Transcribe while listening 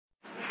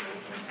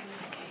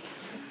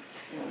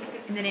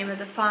In the name of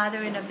the Father,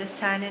 and of the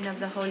Son, and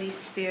of the Holy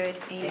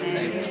Spirit. Amen.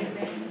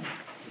 Amen.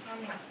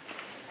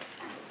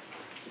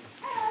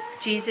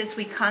 Jesus,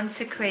 we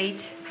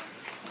consecrate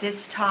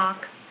this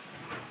talk.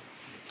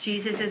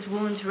 Jesus'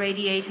 wounds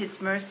radiate his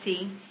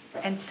mercy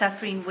and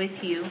suffering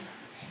with you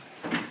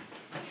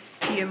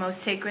to your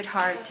most sacred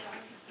heart,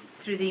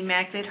 through the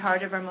Immaculate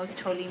Heart of our Most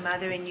Holy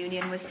Mother in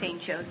union with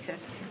Saint Joseph.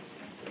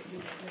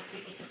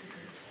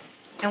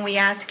 And we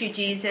ask you,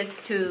 Jesus,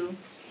 to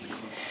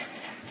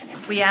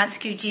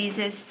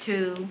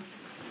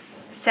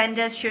send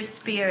us your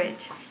Spirit,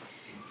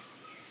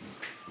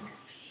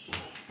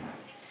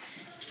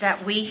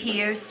 that we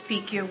here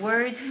speak your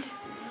words,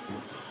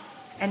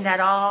 and that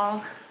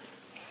all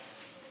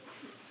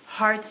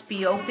hearts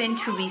be open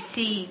to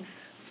receive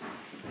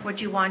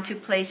what you want to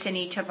place in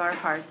each of our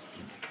hearts.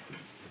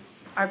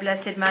 Our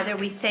Blessed Mother,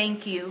 we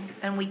thank you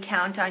and we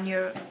count on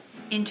your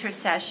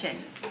intercession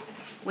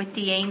with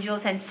the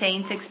angels and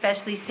saints,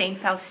 especially Saint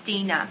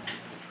Faustina,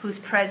 who's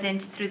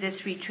present through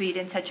this retreat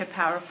in such a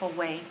powerful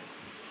way.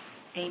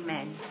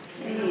 Amen.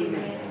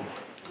 Amen.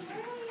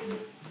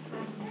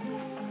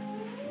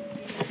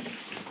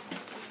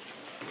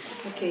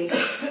 Okay,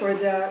 for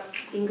the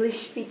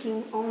English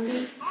speaking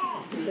only,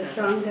 the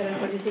song that I'm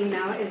going to sing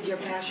now is Your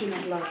Passion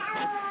of Love.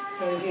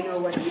 So you know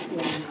what it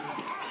means.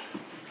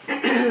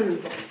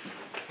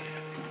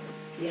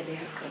 Yeah, they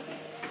have copies.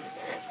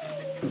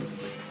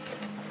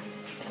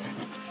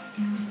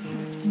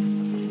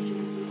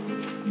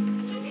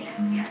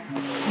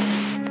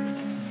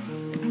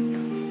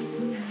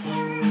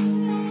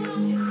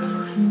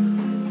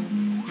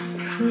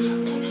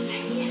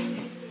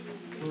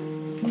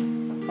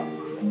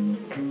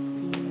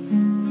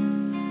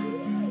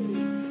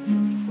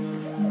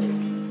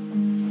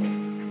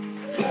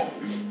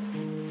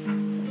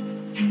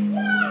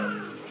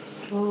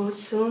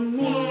 Esposo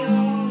mío,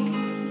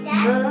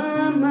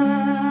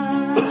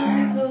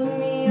 amado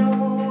mío,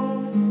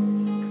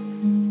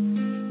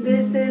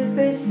 desde el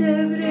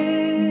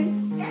pesebre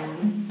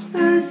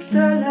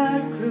hasta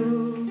la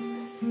cruz,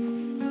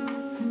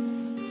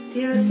 te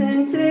has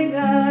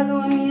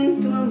entregado a mí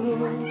en tu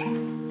amor,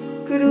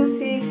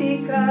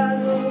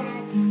 crucificado,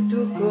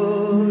 tu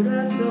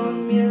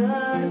corazón me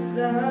has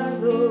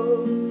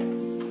dado,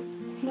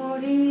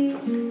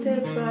 moriste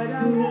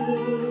para mí.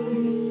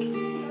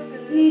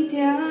 Y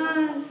te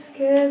has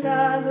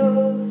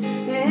quedado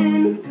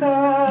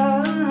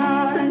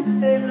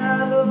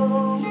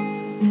encarcelado,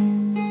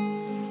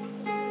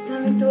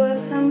 tanto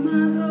has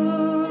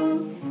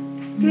amado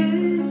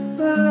que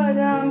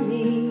para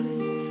mí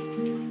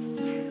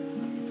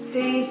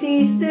te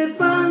hiciste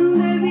pan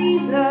de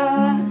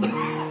vida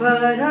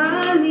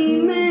para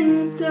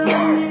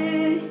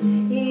alimentarme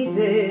y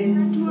de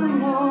tu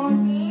amor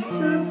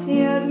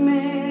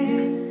saciarme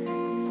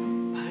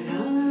para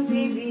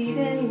vivir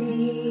en mí.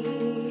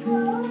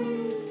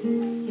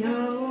 Y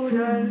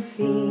ahora al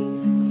fin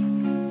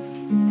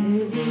te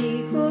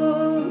digo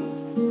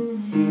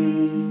sí,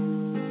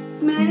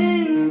 me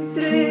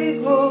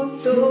entrego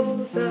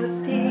toda a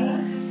ti,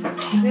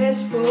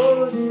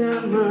 esposa,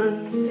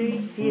 amante y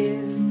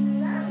fiel,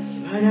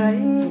 para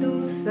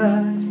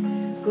endulzar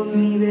con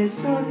mi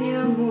beso de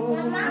amor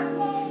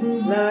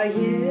la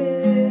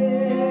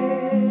hiel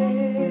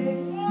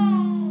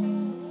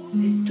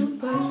de tu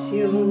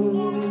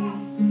pasión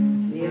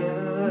de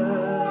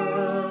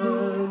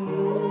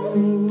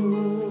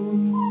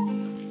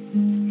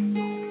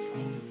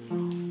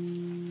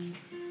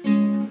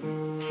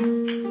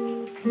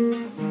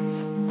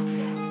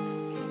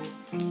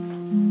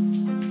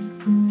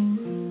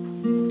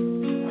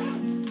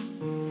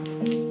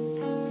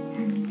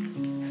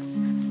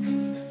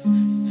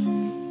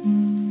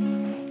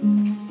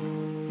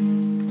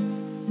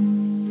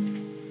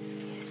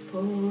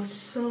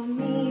Esposo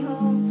mío,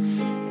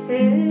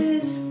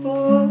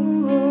 esposo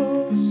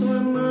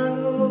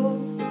amado,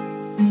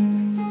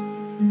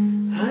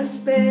 has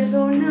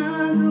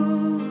perdonado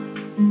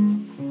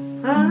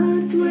a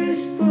tu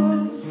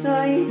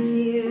esposa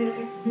infiel,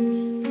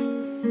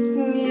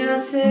 me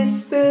has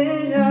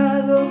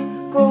esperado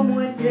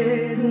como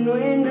eterno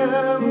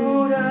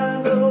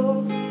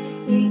enamorado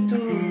y tu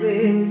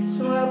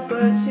beso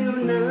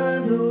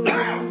apasionado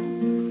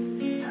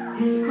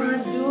es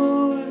más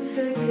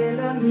dulce que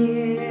la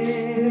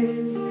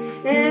miel.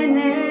 En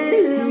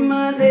el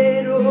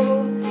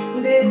madero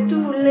de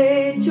tu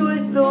lecho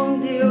es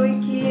donde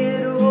hoy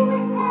quiero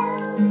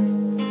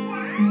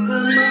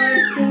amar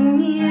sin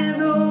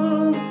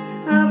miedo,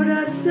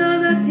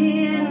 abrazada a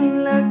ti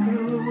en la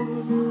cruz.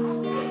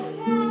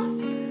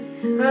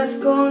 Has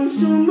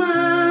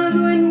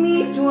consumado en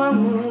mí tu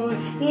amor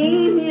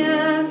y me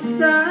has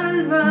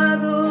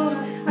salvado,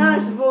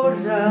 has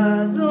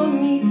borrado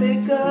mi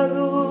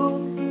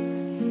pecado,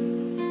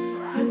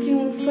 ha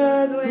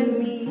triunfado en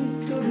mí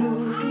tu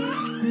luz.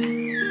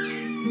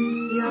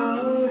 Y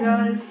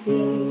ahora al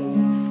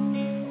fin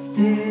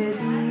te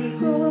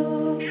digo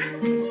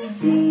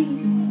sí,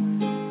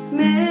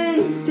 me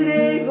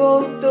entrego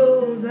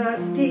toda a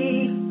ti,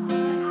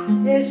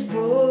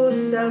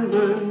 esposa,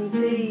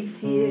 amante y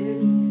fiel,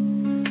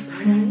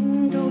 para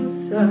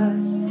endulzar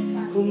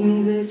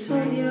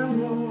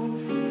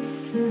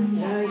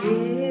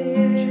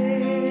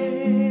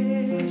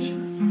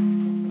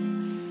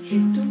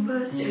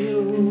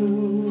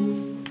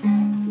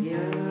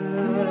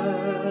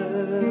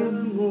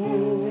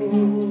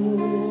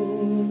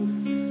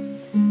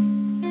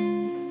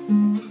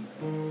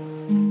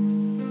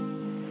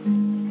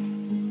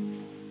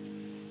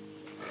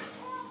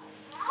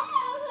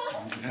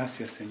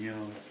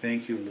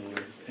Thank you,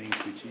 Lord.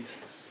 Thank you,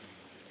 Jesus.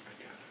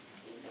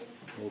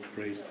 All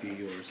praise be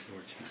yours,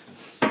 Lord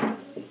Jesus.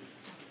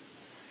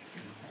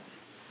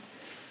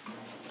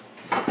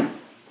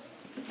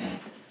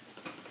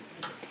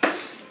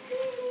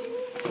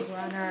 We're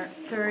on our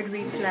third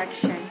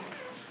reflection.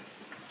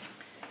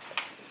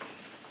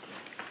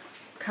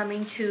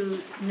 Coming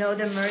to know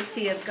the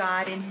mercy of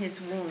God in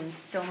His wounds,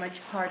 so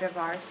much part of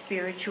our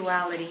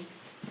spirituality.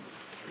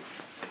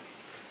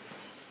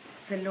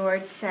 The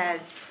Lord says,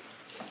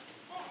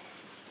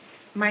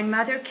 "My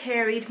mother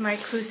carried my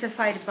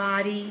crucified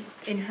body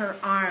in her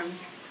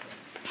arms,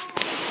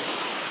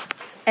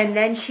 and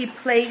then she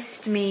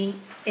placed me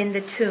in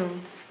the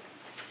tomb.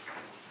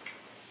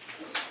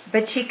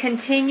 But she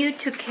continued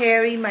to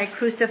carry my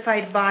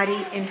crucified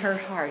body in her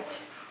heart.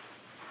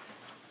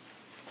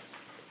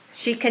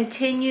 She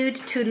continued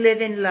to live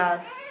in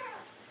love,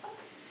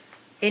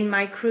 in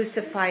my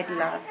crucified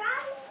love.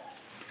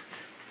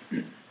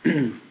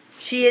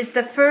 She is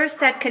the first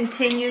that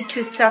continued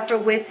to suffer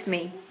with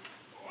me.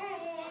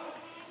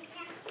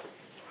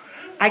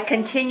 I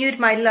continued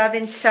my love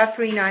and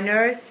suffering on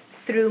earth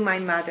through my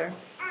mother.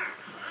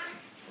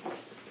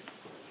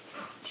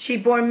 She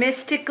bore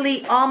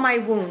mystically all my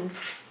wounds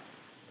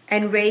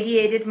and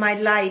radiated my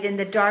light in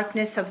the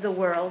darkness of the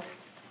world.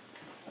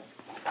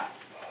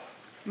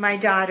 My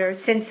daughter,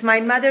 since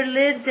my mother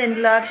lives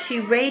in love, she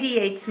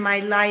radiates my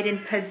light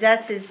and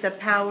possesses the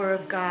power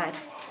of God.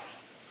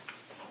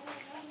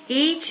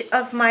 Each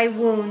of my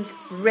wounds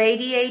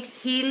radiate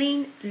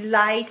healing,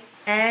 light,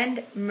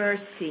 and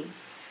mercy.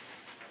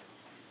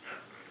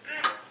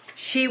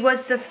 She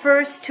was the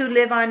first to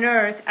live on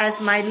earth as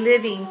my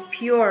living,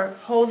 pure,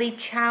 holy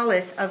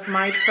chalice of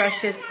my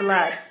precious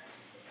blood.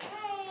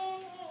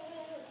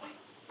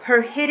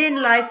 Her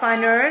hidden life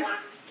on earth,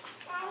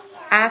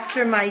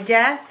 after my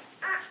death,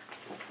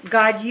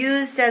 God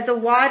used as a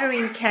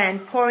watering can,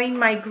 pouring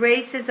my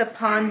graces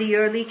upon the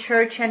early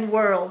church and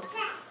world,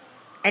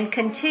 and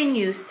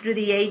continues through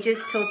the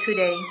ages till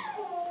today.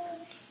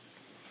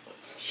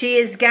 She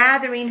is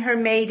gathering her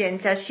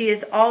maidens as she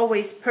is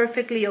always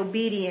perfectly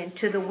obedient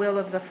to the will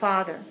of the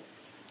Father,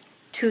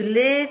 to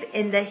live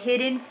in the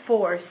hidden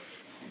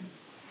force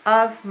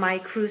of my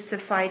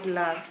crucified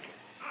love.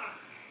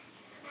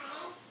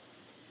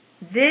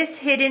 This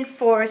hidden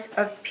force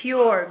of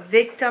pure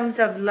victims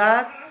of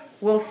love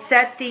will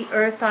set the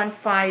earth on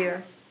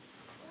fire.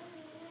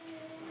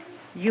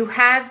 You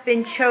have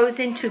been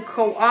chosen to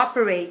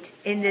cooperate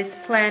in this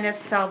plan of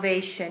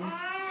salvation.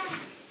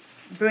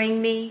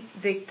 Bring me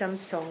victim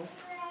souls."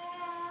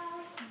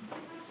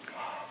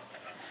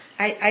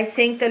 I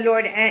think the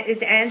Lord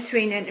is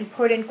answering an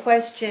important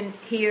question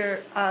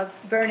here of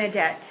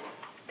Bernadette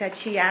that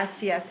she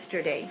asked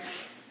yesterday.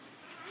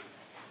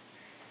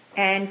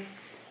 And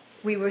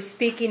we were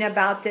speaking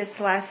about this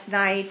last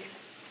night,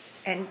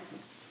 and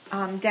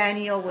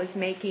Daniel was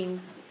making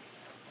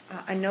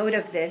a note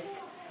of this,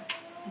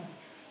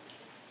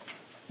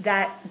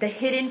 that the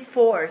hidden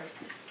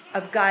force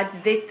of God's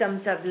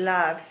victims of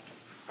love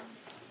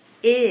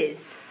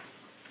is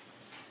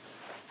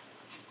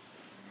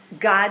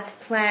God's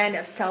plan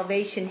of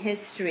salvation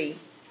history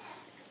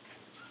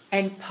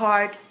and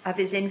part of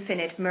His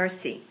infinite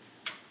mercy.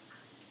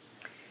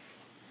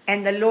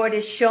 And the Lord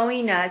is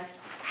showing us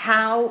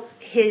how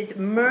His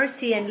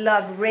mercy and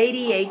love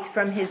radiates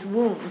from His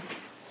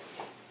wounds.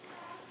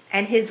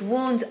 And His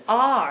wounds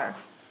are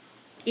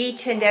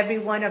each and every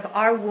one of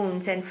our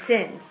wounds and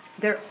sins.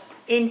 They're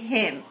in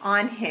Him,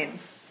 on Him.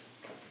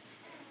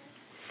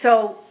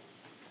 So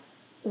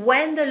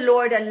when the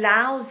Lord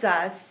allows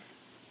us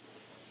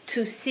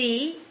to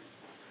see,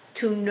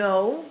 to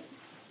know,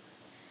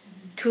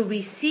 to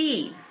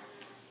receive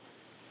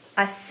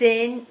a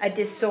sin, a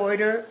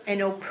disorder, an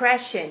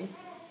oppression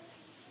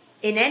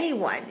in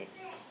anyone,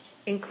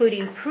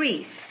 including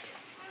priests,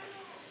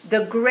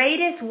 the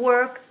greatest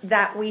work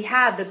that we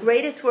have, the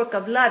greatest work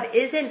of love,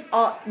 isn't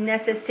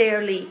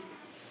necessarily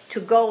to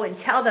go and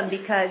tell them,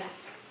 because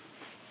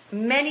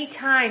many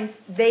times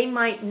they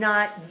might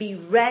not be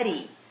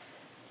ready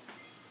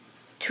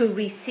to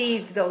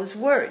receive those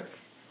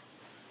words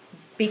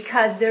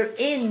because they're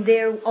in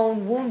their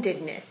own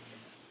woundedness.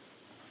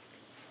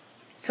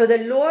 So the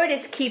Lord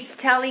keeps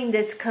telling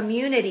this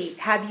community,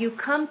 have you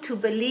come to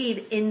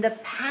believe in the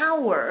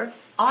power?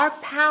 Our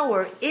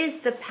power is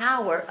the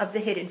power of the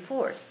hidden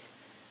force.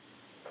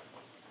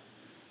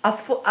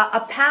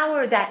 A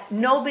power that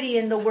nobody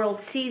in the world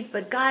sees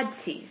but God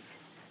sees.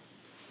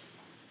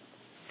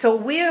 So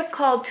we're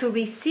called to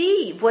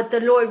receive what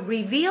the Lord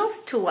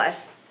reveals to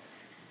us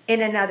in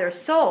another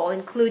soul,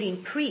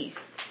 including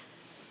priests,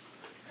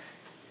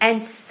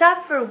 and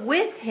suffer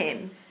with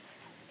Him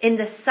in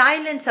the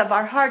silence of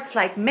our hearts,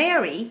 like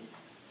Mary,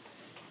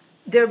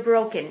 their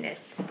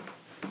brokenness.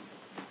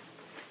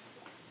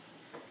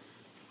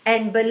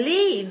 And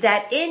believe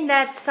that in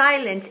that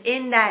silence,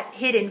 in that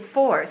hidden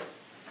force,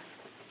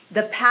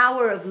 the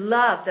power of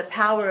love, the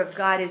power of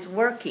God is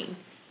working.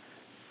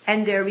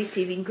 And they're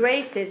receiving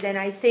graces. And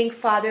I think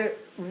Father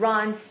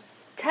Ron's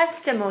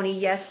testimony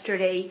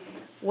yesterday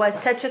was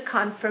such a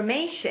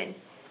confirmation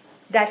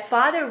that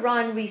Father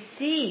Ron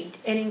received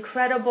an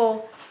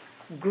incredible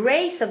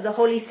grace of the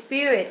Holy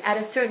Spirit at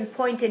a certain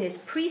point in his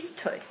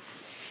priesthood.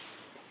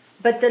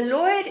 But the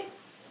Lord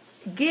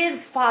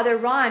gives Father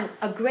Ron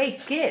a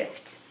great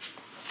gift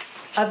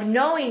of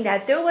knowing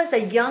that there was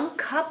a young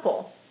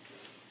couple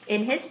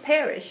in his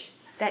parish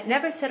that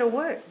never said a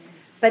word.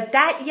 But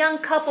that young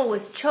couple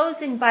was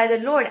chosen by the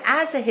Lord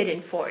as a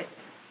hidden force.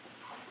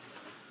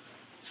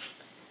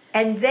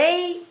 And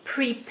they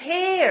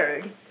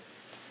prepared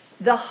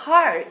the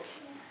heart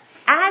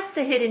as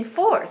the hidden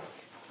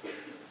force.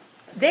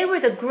 They were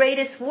the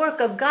greatest work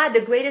of God,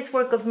 the greatest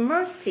work of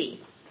mercy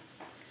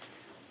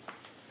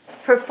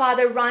for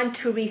Father Ron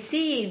to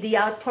receive the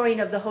outpouring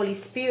of the Holy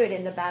Spirit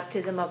and the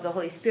baptism of the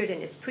Holy Spirit in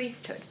his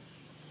priesthood.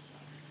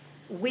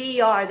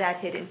 We are that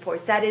hidden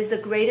force. That is the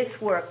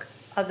greatest work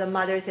of the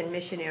mothers and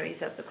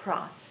missionaries of the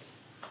cross.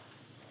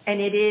 And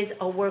it is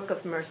a work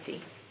of mercy.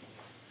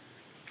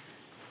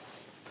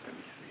 Let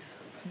me see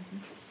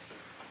something.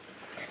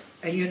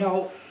 And you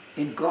know,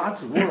 in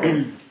God's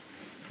world,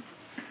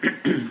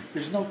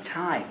 there's no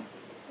time.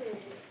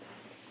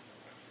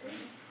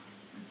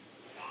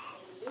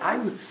 I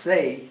would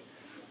say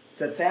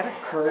that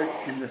occurred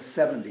in the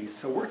 70s.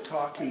 So we're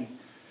talking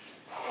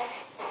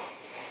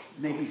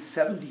maybe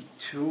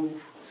 72,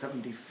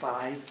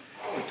 75.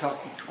 We're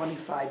talking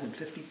 25 and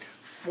 50.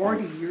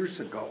 40 years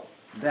ago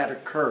that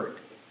occurred.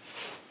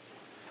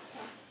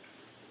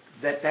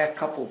 That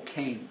couple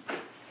came.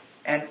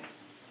 And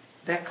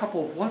that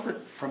couple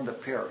wasn't from the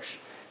parish.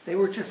 They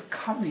were just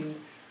coming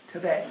to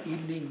that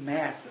evening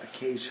mass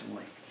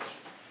occasionally.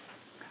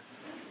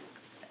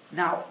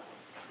 Now,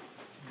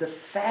 the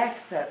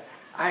fact that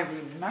I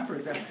remember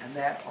them and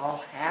that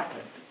all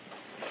happened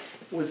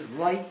was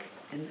like,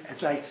 and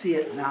as I see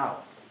it now,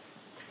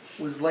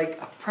 was like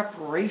a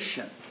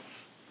preparation.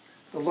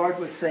 The Lord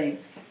was saying,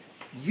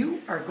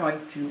 you are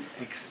going to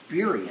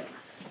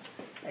experience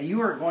and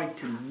you are going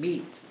to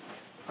meet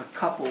a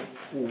couple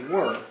who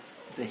were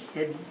the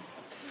hidden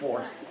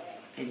force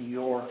in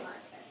your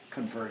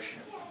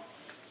conversion.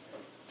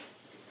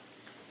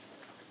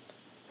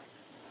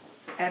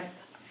 And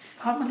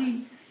how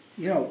many,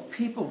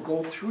 people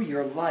go through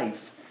your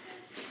life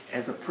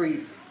as a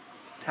priest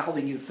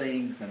telling you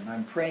things, and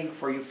I'm praying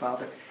for you,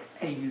 Father,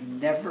 and you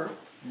never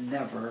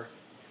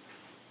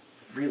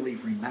really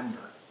remember.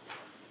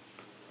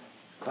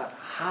 But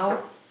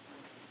how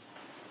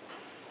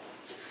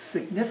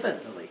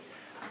significantly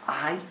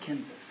I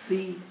can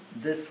see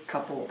this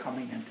couple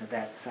coming into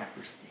that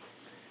sacristy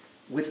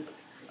with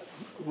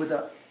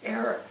a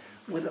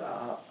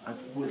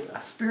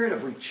spirit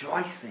of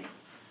rejoicing,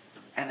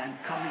 and then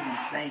coming and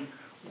saying,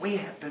 we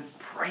have been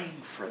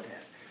praying for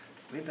this.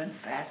 We've been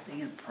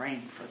fasting and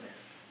praying for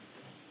this.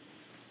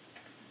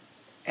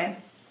 And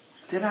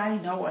did I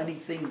know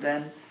anything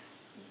then,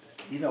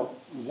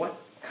 what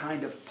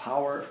kind of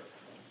power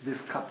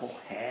this couple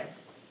had?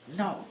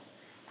 No.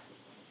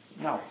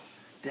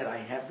 Did I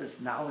have this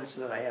knowledge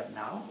that I have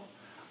now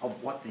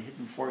of what the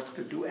hidden force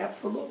could do?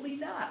 Absolutely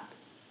not.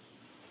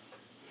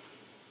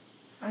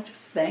 I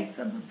just thanked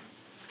them, and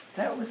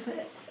that was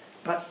it.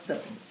 But the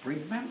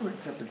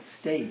remembrance of it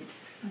stayed,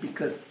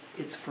 because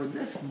it's for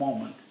this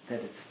moment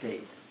that it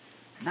stayed,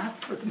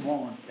 not for the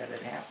moment that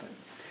it happened.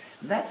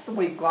 And that's the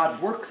way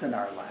God works in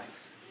our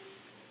lives.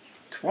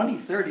 20,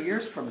 30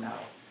 years from now,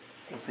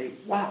 we'll say,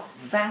 wow,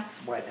 that's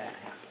why that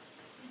happened.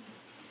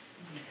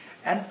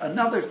 And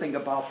another thing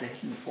about the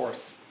hidden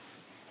force,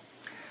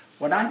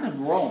 when I'm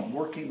in Rome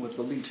working with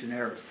the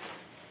Legionnaires,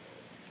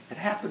 it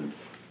happened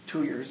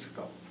 2 years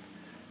ago,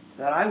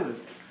 that I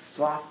was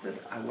exhausted,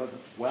 I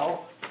wasn't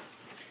well,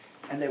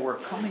 and they were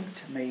coming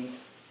to me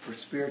for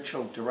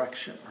spiritual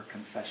direction or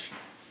confession.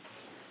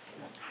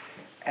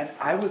 And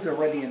I was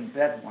already in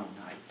bed one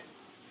night,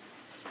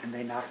 and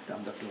they knocked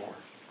on the door.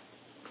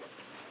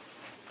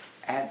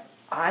 And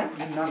I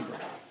remember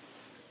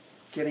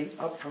getting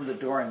up from the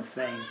door and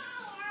saying,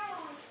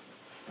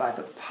 by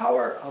the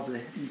power of the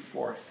hidden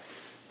force,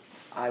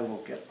 I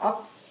will get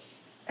up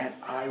and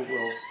I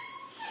will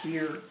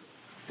hear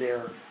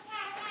their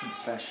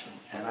confession,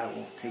 and I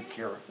will take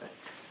care of it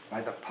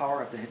by the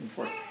power of the hidden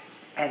force.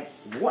 And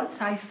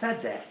once I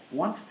said that,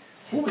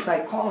 who was I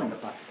calling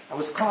upon? I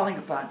was calling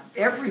upon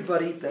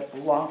everybody that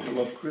belonged to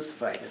Love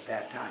Crucified at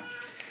that time.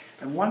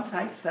 And once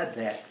I said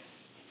that,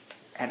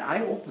 and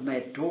I opened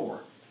that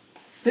door,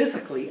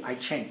 physically I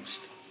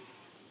changed.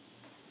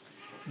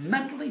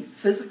 Mentally,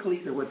 physically,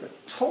 there was a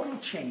total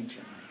change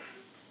in me.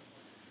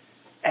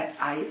 And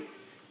I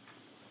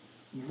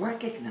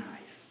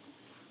recognized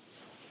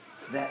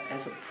that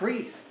as a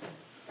priest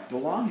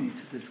belonging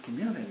to this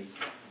community,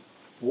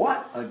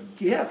 what a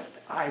gift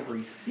I've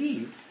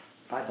received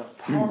by the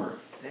power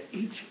that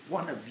each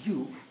one of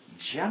you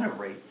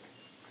generate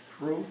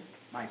through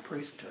my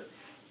priesthood.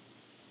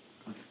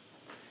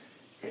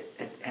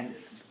 And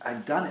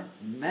I've done it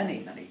many,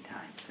 many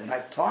times, and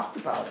I've talked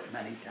about it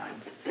many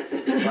times,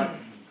 but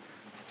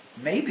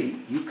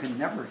maybe you can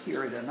never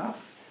hear it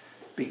enough,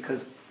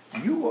 because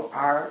you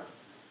are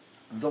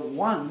the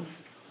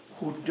ones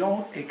who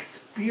don't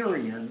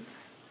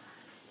experience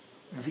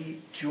the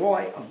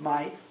joy of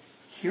my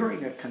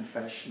hearing a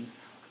confession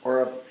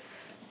or of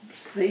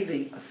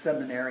saving a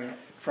seminarian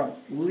from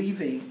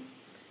leaving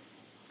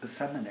the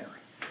seminary.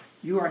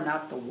 You are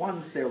not the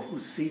ones there who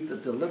see the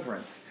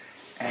deliverance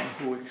and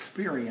who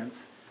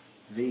experience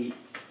the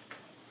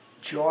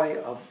joy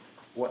of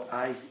what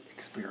I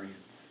experience.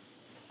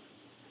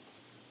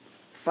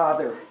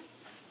 Father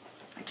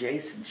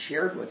Jason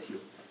shared with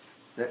you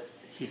that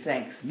he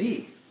thanks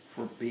me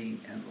for being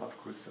in Love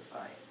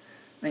Crucified.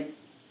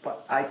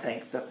 But I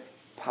thank the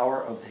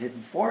power of the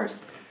hidden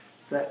force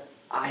that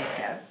I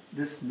had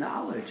this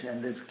knowledge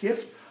and this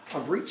gift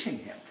of reaching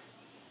him.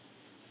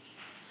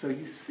 So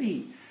you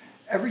see,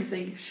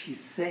 everything she's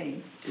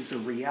saying is a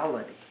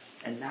reality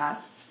and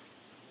not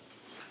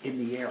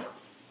in the air.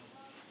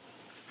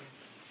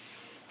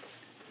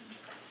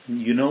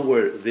 You know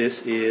where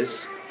this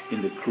is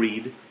in the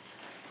creed?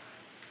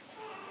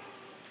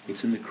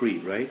 It's in the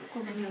creed, right?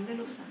 Comunión de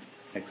los santos.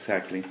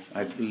 Exactly.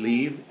 I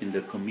believe in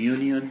the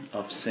communion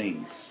of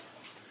saints.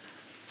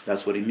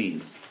 That's what it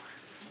means.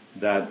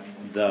 That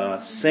the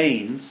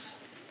saints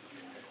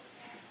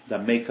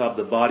that make up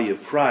the body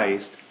of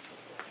Christ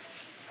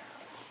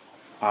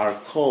are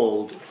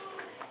called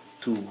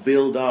to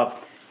build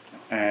up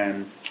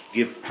and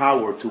give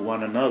power to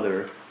one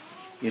another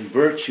in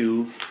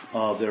virtue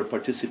of their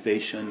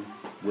participation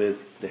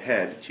with the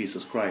head,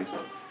 Jesus Christ.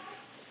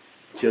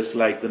 Just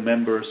like the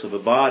members of a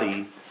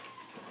body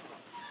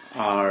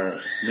are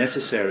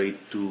necessary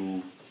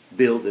to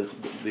build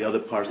the other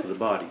parts of the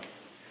body.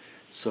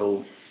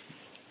 So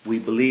we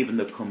believe in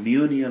the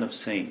communion of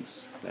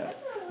saints.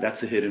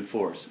 That's a hidden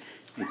force.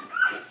 It's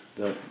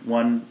the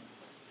one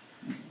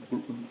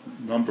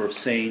number of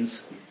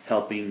saints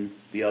helping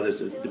the others.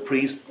 The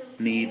priests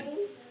need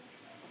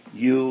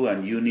you,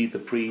 and you need the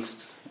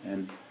priests,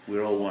 and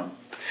we're all one.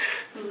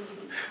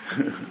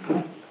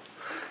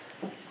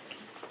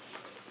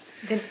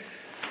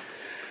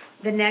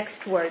 The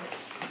next word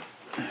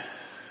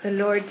the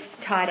Lord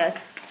taught us.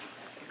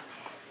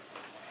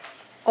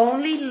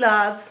 Only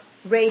love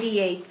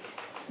radiates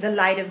the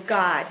light of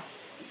God,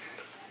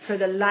 for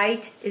the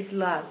light is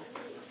love.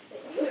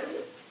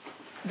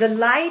 The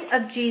light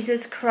of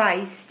Jesus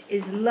Christ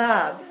is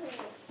love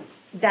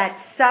that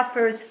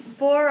suffers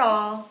for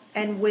all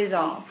and with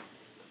all.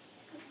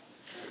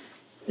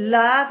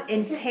 Love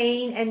in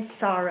pain and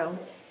sorrow.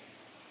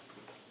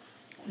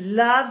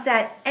 Love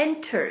that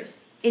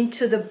enters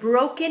into the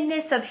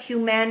brokenness of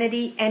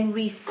humanity and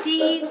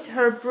receives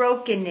her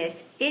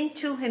brokenness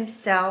into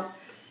himself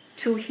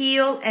to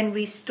heal and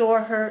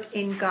restore her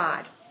in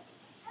God.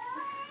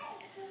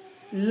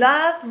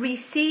 Love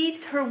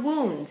receives her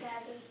wounds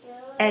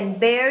and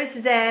bears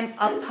them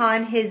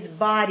upon his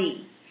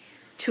body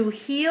to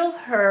heal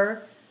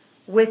her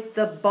with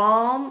the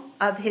balm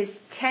of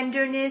his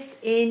tenderness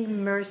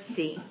in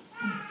mercy.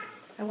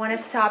 I want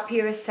to stop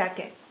here a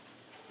second.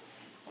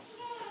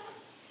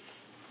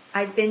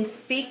 I've been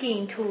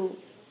speaking to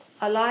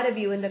a lot of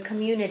you in the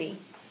community,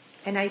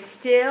 and I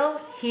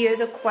still hear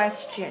the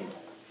question,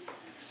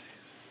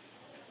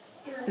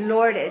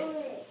 Lourdes,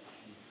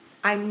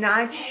 I'm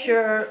not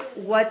sure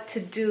what to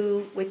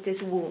do with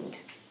this wound.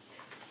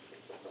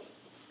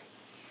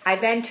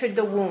 I've entered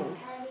the wound.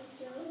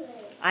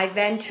 I've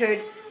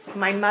entered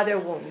my mother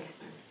wound,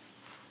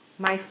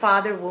 my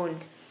father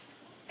wound,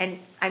 and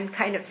I'm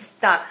kind of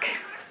stuck.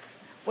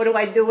 What do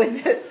I do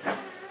with this?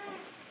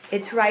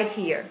 It's right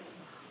here.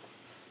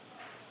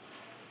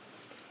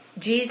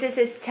 Jesus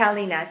is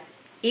telling us,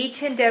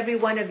 each and every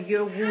one of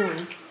your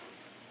wounds,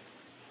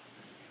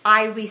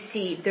 I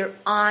receive. They're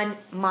on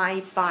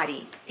my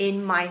body,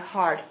 in my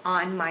heart,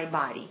 on my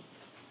body.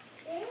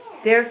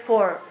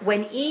 Therefore,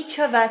 when each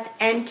of us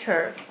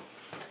enter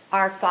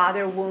our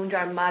father wound,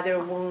 our mother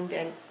wound,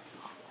 and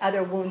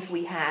other wounds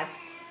we have,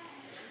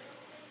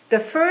 the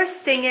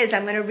first thing is,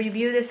 I'm going to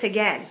review this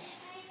again.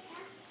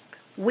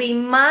 We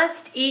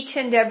must, each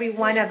and every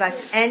one of us,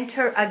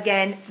 enter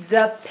again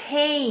the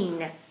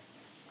pain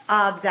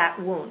of that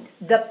wound.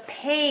 The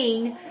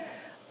pain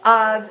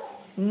of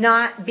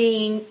not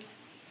being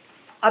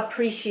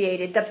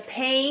appreciated. The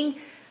pain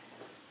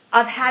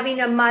of having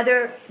a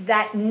mother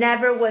that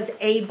never was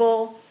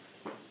able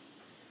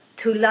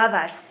to love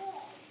us.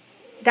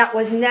 That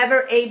was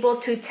never able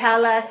to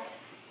tell us,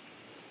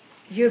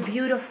 you're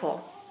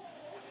beautiful.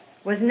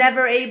 Was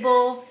never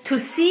able to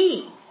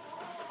see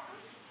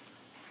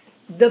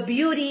the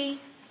beauty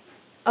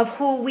of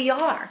who we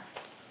are.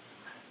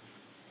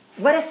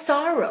 What a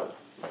sorrow.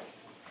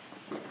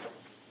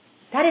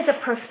 That is a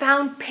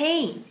profound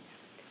pain.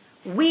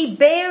 We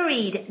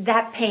buried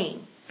that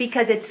pain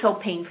because it's so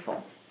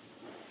painful.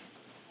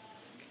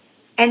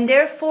 And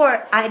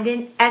therefore,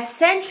 an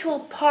essential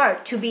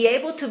part to be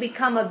able to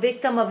become a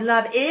victim of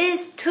love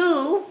is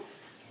to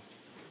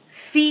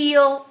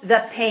feel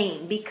the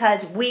pain,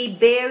 because we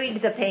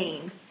buried the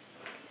pain.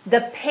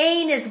 The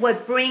pain is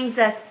what brings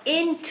us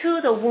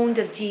into the wound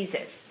of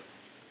Jesus.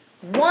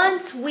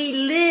 Once we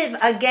live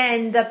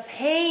again the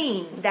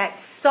pain, that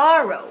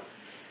sorrow,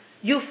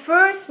 you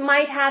first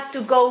might have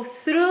to go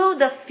through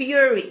the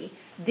fury,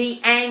 the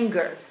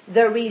anger,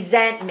 the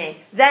resentment,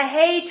 the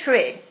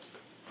hatred.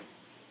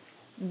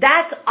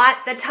 That's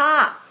at the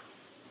top.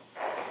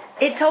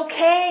 It's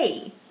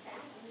okay.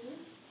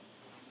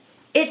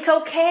 It's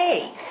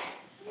okay.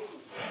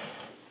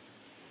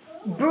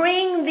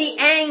 Bring the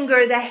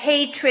anger, the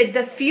hatred,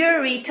 the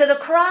fury to the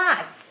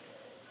cross.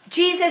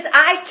 Jesus,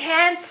 I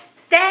can't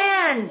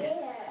stand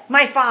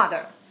my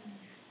father.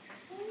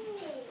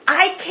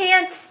 I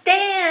can't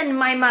stand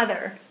my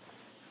mother.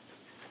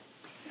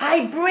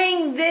 I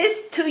bring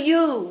this to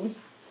you.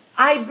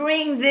 I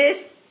bring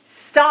this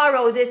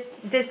sorrow,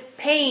 this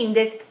pain,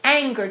 this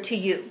anger to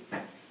you.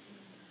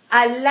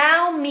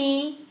 Allow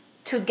me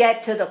to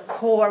get to the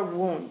core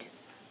wound.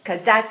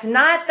 Because that's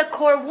not the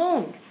core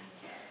wound.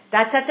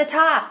 That's at the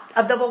top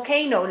of the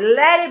volcano.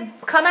 Let it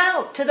come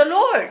out to the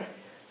Lord.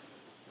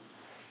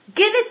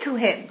 Give it to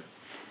Him.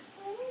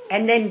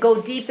 And then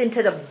go deep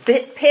into the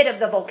pit of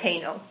the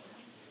volcano,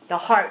 the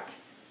heart.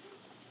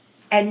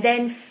 And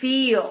then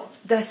feel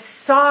the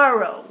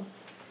sorrow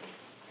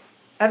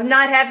of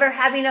not ever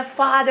having a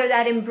father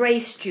that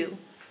embraced you,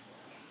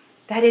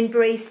 that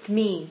embraced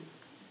me.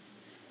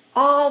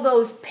 All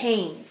those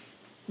pains.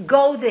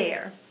 Go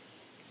there.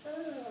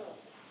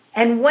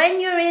 And when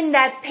you're in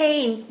that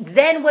pain,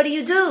 then what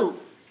do?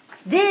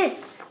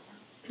 This.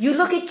 You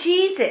look at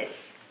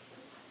Jesus.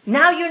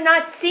 Now you're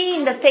not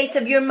seeing the face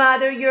of your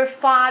mother, your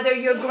father,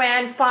 your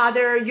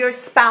grandfather, your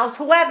spouse,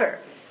 whoever.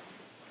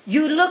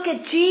 You look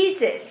at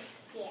Jesus.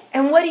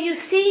 And what do you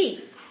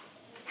see?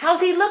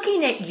 How's He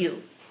looking at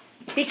you?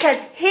 Because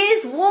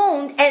His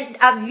wound and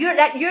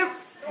that you're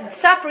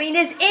suffering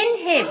is in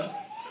Him.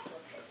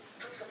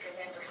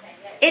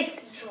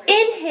 It's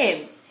in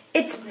Him.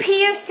 It's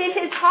pierced in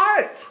His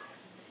heart.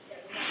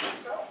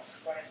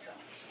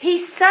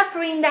 He's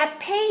suffering that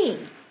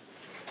pain.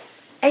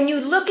 And you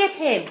look at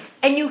Him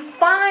and you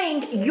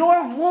find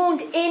your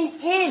wound in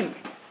Him.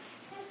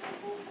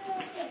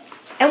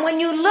 And when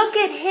you look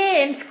at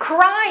Him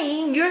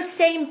crying your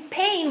same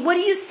pain, what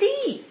do you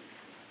see?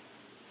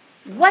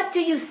 What do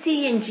you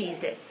see in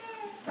Jesus?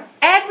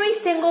 Every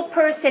single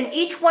person,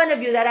 each one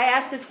of you that I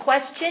ask this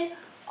question,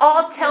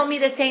 all tell me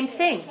the same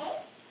thing.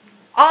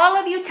 All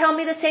of you tell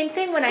me the same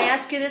thing when I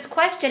ask you this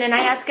question, and I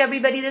ask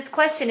everybody this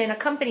question in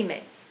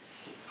accompaniment.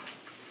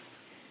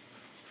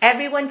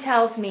 Everyone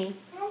tells me,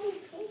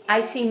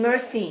 I see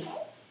mercy.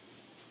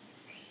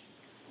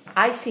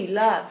 I see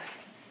love.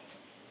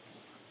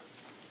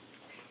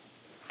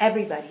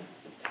 Everybody.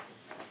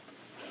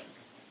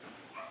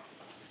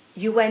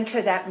 You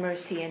enter that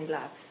mercy and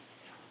love.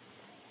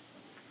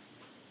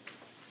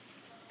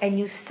 And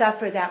you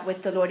suffer that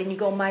with the Lord. And you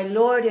go, my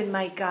Lord and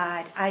my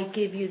God, I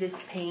give you this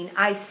pain.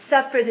 I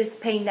suffer this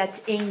pain that's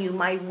in you,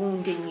 my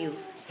wound in you.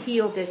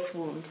 Heal this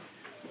wound.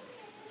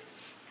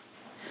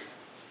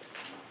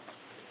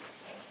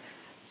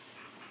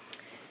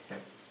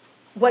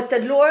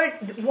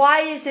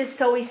 Why is this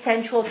so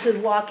essential to the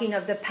walking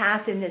of the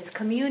path in this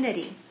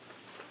community?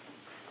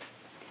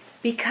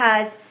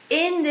 Because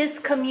in this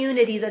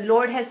community, the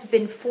Lord has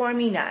been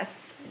forming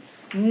us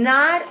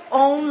not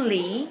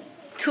only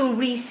to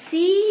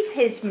receive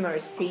His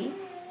mercy.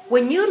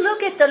 When you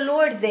look at the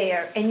Lord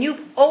there and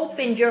you've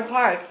opened your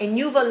heart and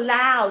you've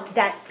allowed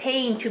that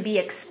pain to be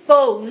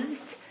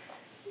exposed,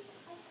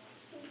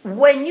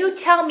 when you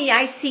tell me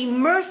I see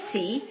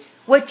mercy,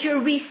 what you're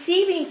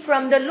receiving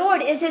from the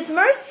Lord is His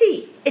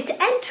mercy. It's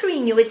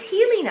entering you. It's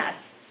healing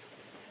us.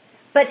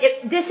 But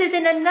this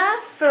isn't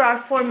enough for our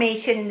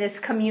formation in this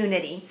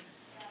community.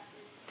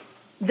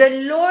 The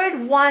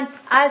Lord wants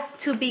us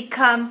to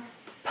become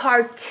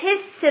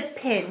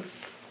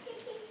participants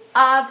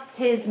of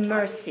His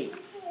mercy.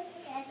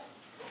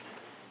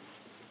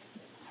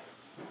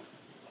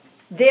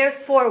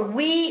 Therefore,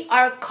 we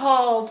are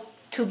called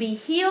to be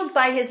healed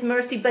by His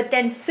mercy, but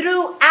then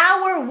through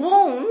our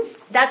wounds,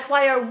 that's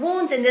why our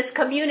wounds in this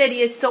community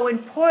is so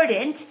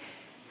important,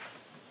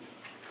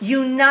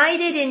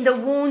 united in the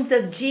wounds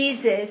of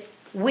Jesus,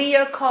 we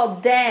are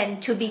called then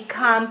to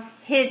become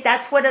His.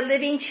 That's what a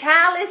living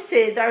chalice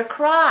is, our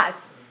cross.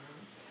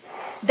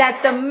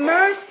 That the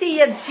mercy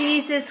of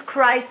Jesus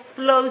Christ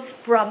flows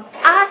from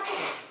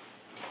us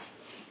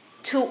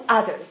to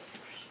others.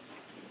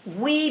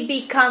 We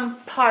become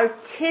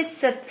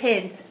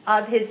participants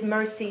of His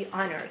mercy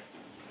on earth.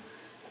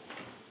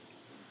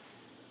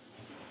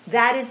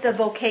 That is the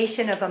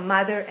vocation of a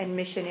mother and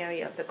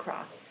missionary of the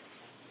cross.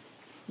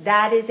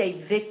 That is a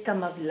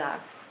victim of love.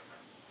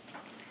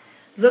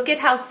 Look at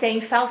how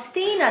Saint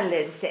Faustina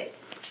lives it.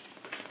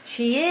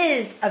 She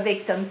is a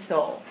victim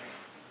soul.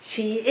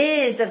 She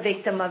is a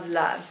victim of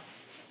love.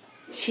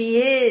 She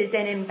is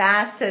an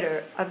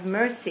ambassador of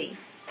mercy.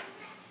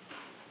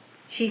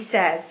 She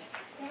says,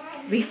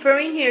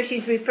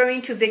 she's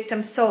referring to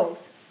victim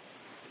souls.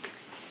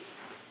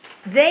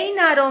 They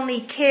not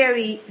only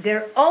carry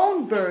their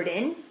own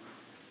burden,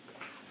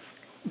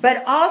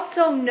 but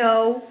also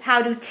know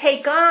how to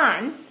take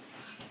on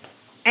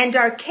and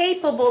are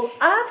capable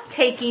of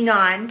taking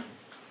on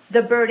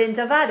the burdens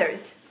of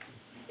others.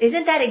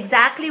 Isn't that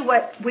exactly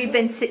what we've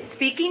been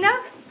speaking of?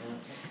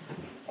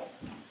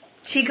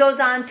 she goes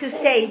on to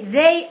say,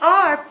 they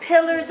are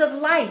pillars of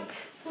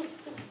light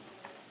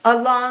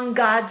along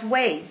God's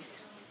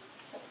ways.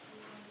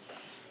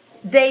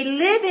 They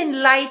live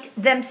in light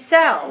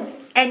themselves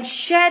and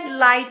shed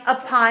light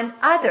upon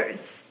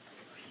others.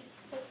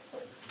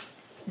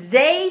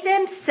 They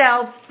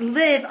themselves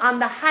live on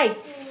the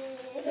heights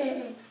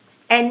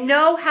and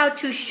know how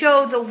to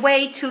show the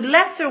way to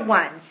lesser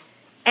ones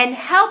and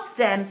help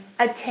them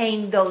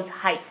attain those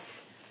heights.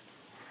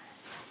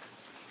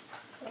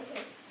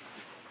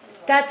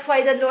 That's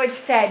why the Lord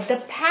said,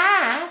 the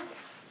path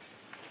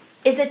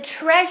is a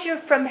treasure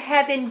from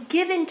heaven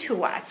given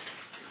to us.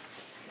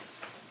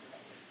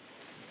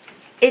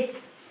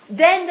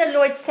 Then the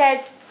Lord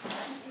says,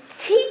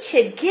 teach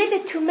it, give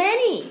it to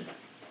many.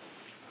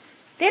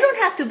 They don't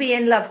have to be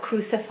in love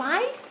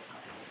crucified.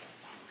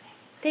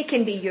 They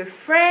can be your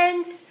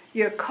friends,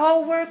 your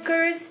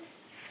co-workers,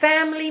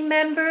 family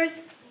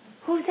members,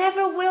 who's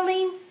ever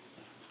willing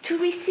to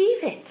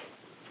receive it.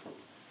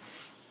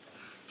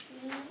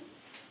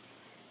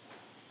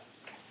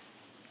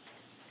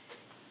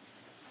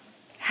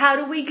 How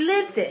do we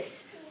live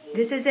this?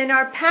 This is in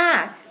our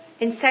path.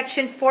 In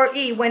section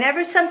 4E,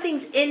 whenever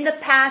something's in the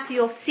path,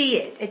 you'll see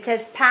it. It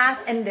says path,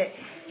 and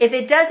if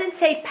it doesn't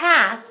say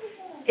path,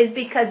 it's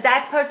because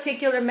that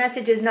particular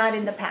message is not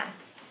in the path.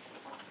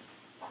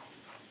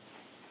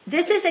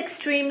 This is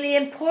extremely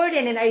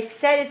important, and I've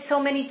said it so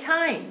many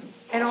times,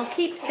 and I'll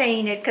keep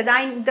saying it because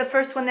I'm the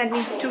first one that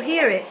needs to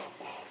hear it.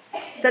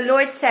 The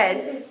Lord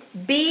says,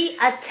 be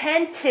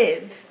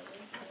attentive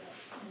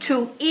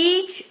to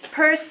each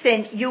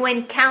person you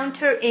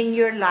encounter in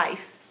your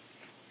life.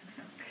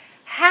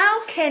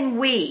 How can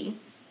we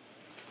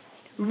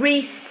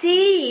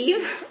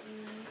receive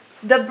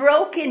the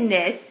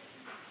brokenness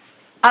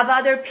of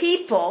other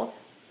people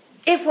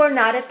if we're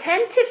not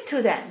attentive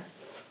to them?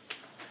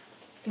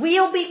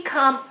 We'll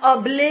become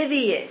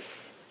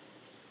oblivious.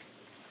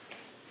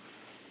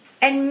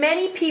 And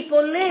many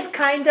people live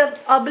kind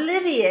of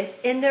oblivious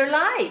in their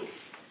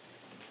lives.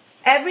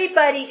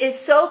 Everybody is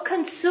so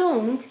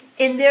consumed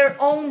in their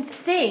own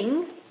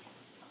thing,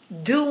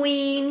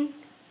 doing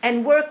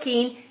and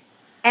working,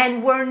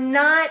 and we're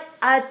not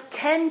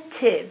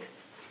attentive.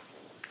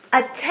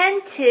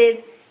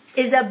 Attentive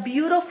is a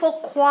beautiful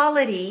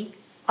quality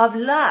of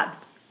love.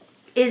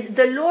 Is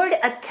the Lord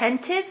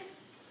attentive?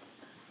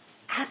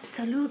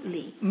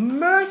 Absolutely.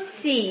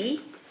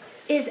 Mercy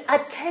is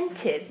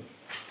attentive.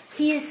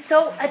 He is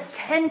so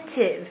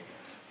attentive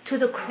to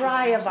the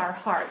cry of our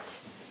heart.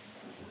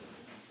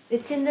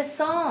 It's in the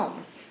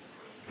Psalms.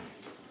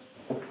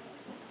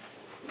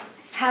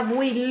 Have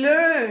we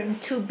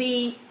learned to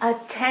be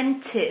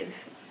attentive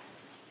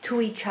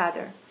to each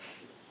other?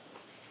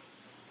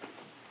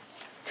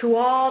 To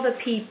all the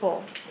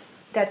people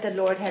that the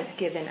Lord has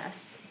given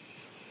us.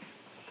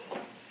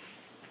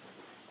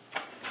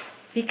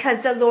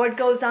 Because the Lord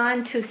goes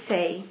on to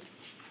say,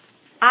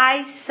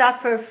 I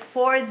suffer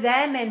for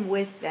them and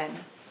with them.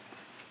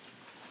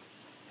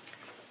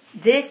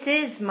 This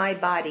is my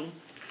body.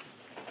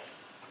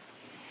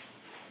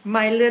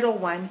 My little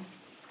one,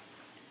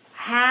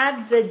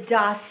 have the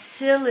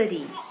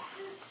docility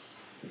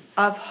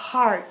of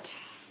heart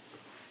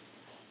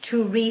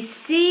to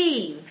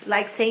receive,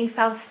 like Saint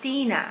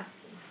Faustina,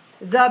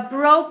 the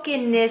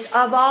brokenness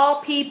of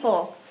all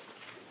people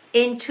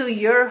into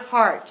your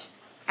heart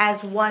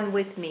as one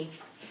with me.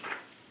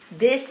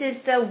 This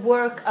is the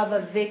work of a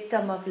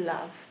victim of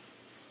love.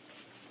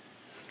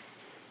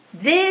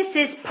 This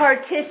is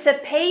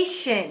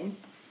participation.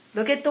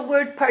 Look at the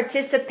word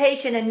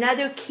participation,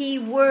 another key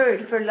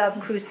word for Love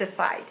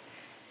Crucified.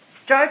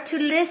 Start to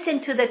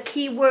listen to the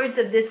key words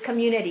of this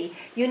community.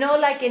 You know,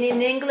 like in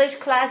an English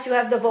class, you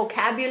have the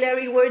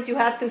vocabulary words you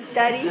have to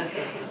study.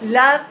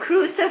 Love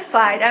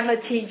Crucified. I'm a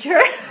teacher.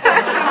 You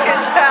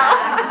can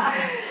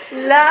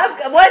tell. Love.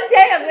 One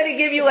day I'm going to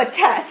give you a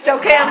test,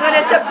 okay? I'm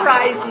going to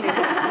surprise you.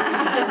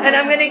 And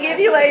I'm going to give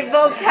you a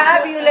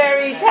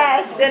vocabulary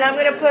test, and I'm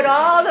going to put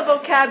all the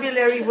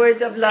vocabulary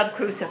words of Love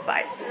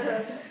Crucified.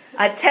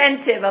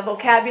 Attentive, a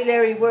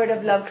vocabulary word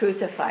of Love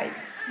Crucified.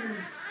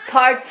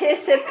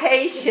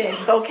 Participation,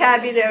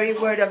 vocabulary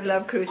word of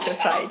Love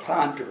Crucified.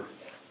 Ponder.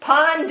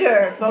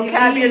 Ponder,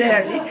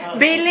 vocabulary.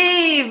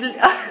 Believe.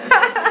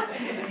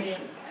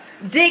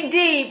 Dig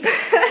deep.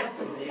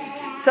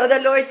 So the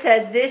Lord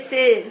says this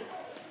is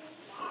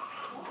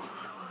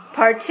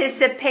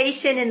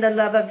participation in the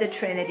love of the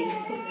Trinity.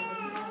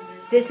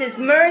 This is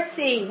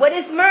mercy. What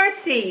is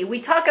mercy? We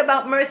talk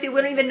about mercy,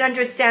 we don't even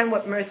understand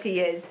what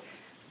mercy is.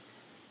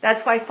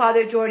 That's why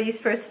Father Jordy's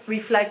first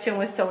reflection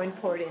was so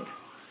important.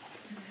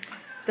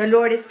 The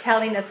Lord is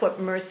telling us what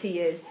mercy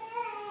is.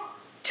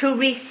 To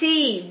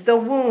receive the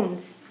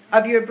wounds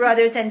of your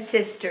brothers and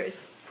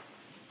sisters,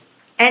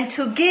 and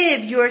to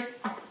give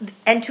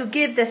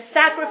the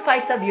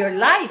sacrifice of your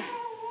life,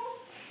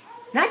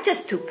 not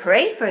just to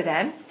pray for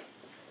them,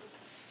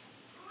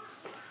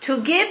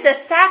 to give the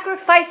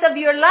sacrifice of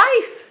your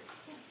life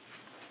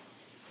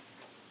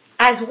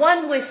as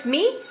one with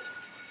me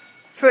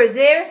for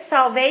their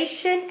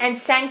salvation and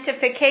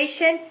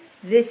sanctification.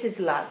 This is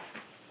love.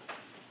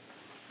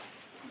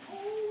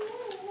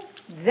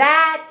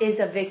 That is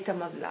a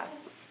victim of love.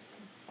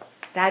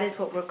 That is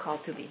what we're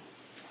called to be.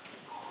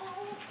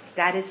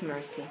 That is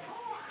mercy.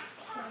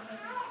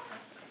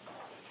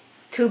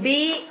 To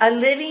be a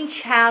living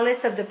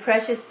chalice of the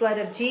precious blood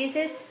of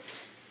Jesus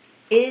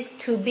is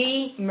to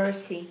be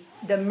mercy,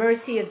 the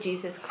mercy of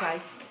Jesus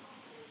Christ.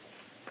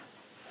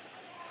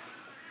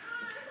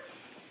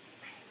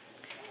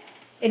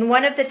 In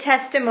one of the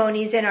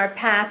testimonies in our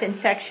path in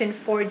section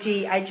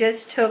 4G, I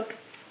just took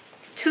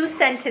 2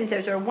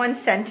 sentences or 1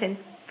 sentence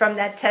from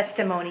that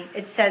testimony.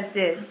 It says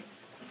this.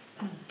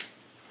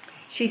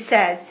 She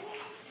says,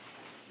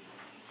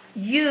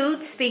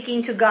 you,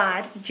 speaking to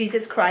God,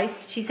 Jesus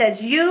Christ, she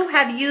says, you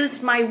have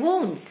used my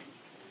wounds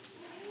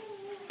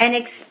and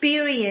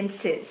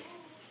experiences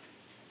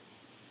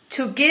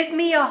to give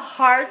me a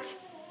heart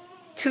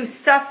to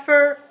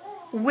suffer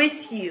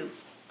with you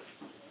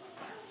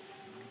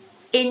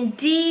in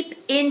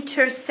deep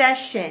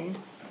intercession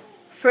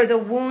for the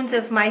wounds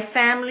of my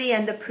family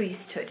and the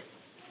priesthood.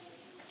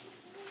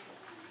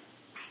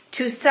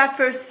 To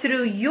suffer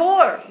through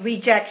your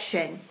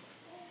rejection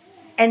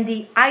and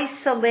the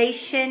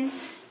isolation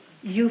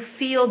you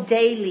feel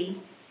daily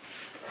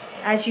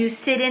as you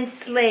sit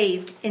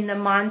enslaved in the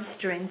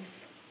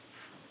monstrance,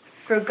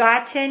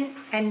 forgotten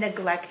and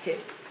neglected.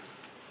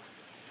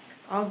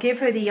 I'll give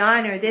her the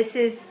honor. This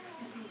is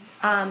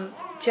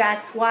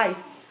Jack's wife.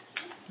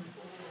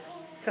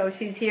 So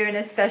she's here in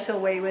a special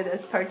way with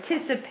us,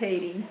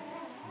 participating.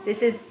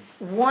 This is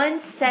 1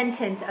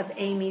 sentence of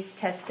Amy's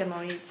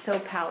testimony. It's so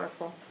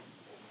powerful.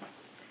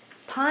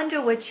 Ponder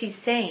what she's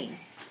saying.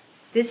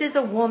 This is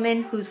a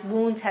woman whose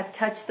wounds have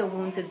touched the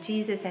wounds of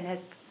Jesus and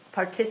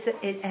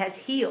has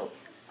healed.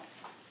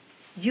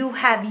 You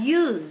have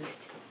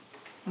used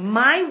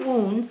my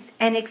wounds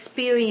and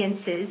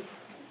experiences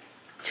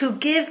to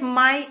give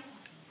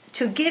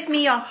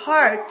me a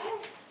heart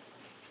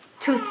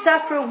to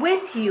suffer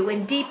with you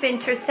in deep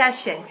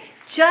intercession.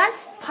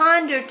 Just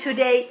ponder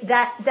today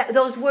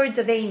those words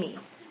of Amy.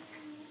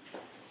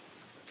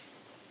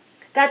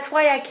 That's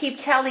why I keep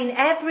telling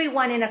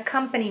everyone in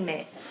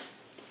accompaniment,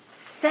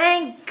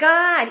 thank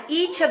God,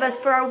 each of us,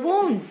 for our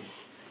wounds.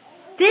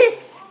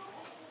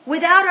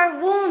 Without our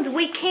wounds,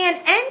 we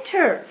can't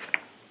enter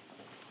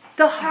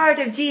the heart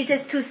of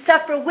Jesus to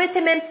suffer with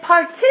him and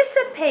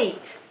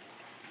participate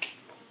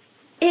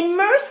in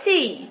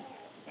mercy,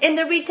 in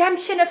the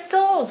redemption of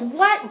souls.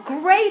 What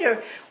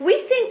greater? We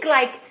think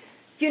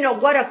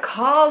what a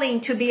calling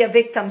to be a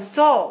victim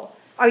soul.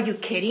 Are you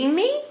kidding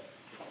me?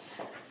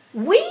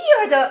 We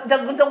are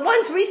the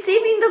ones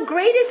receiving the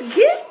greatest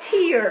gift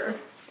here.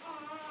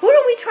 Who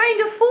are we trying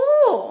to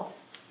fool?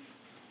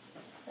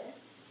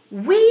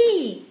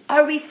 We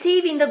are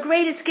receiving the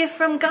greatest gift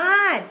from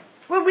God.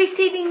 We're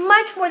receiving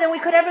much more than we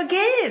could ever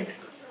give.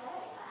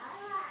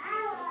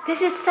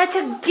 This is such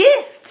a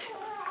gift.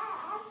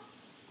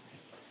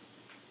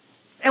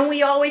 And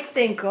we always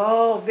think,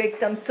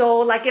 victim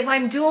soul, if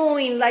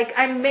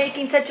I'm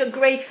making such a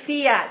great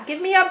fiat, give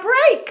me a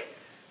break.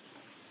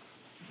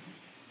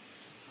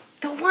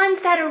 The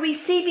ones that are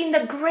receiving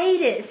the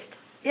greatest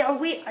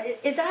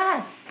is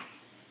us.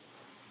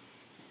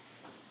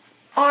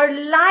 Our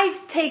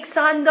life takes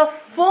on the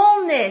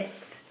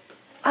fullness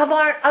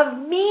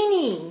of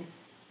meaning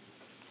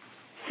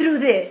through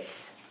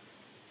this.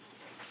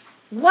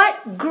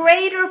 What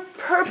greater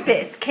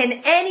purpose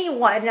can any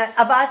one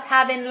of us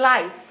have in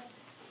life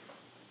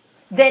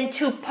than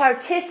to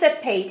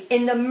participate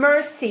in the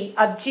mercy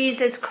of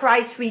Jesus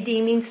Christ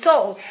redeeming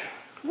souls?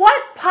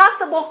 What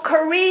possible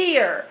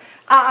career,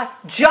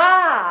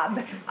 job,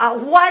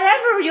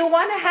 whatever you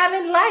want to have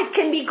in life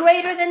can be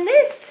greater than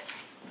this?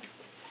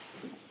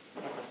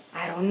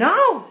 I don't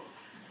know.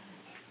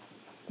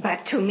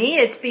 But to me,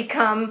 it's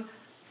become,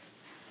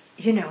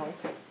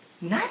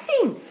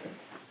 nothing.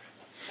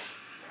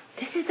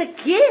 This is a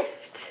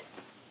gift.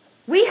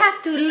 We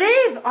have to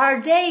live our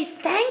days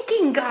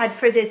thanking God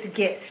for this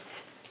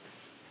gift.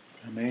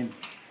 Amen.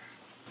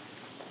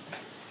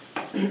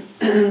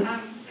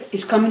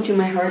 It's coming to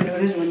my heart,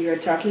 notice when you're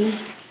talking,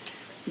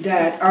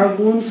 that our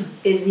wounds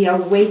is the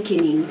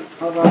awakening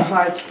of our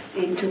heart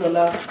into the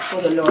love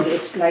for the Lord.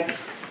 It's like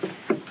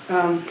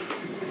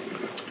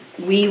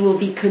we will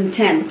be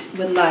content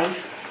with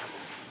life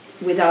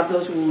without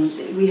those wounds.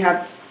 We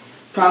have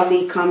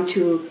probably come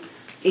to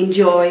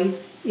enjoy,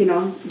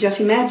 just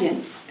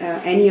imagine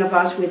any of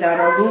us without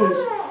our wounds,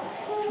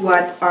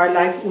 what our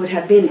life would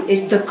have been.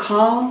 It's the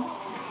call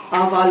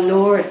of our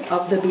Lord,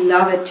 of the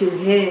beloved to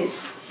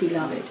his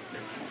beloved.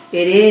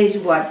 It is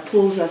what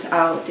pulls us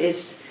out.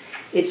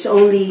 It's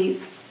only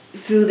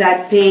through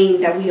that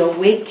pain that we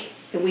awake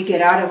and we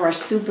get out of our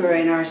stupor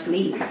and our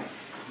sleep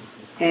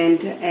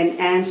and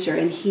answer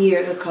and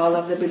hear the call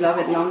of the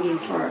beloved, longing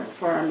for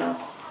our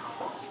love.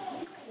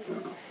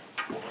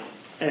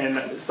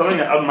 And something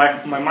that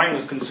my mind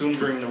was consumed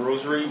during the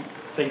rosary,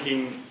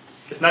 thinking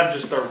it's not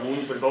just our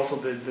wounds, but it's also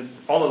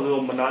all the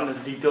little monotonous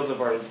details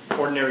of our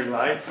ordinary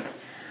life.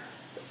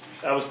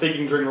 I was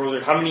thinking during the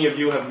rosary, how many of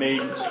you have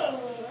made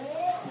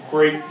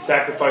great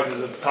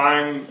sacrifices of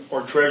time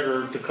or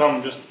treasure to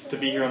come just to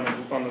be here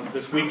on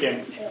this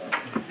weekend.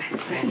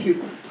 Thank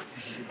you.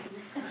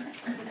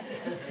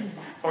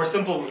 Or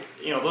simple,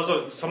 those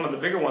are some of the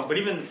bigger ones, but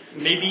even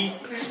maybe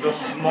the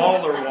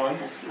smaller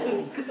ones,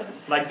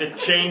 like the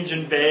change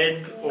in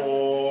bed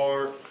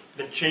or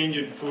the change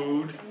in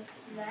food.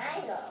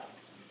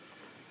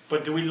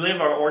 But do we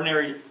live our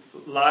ordinary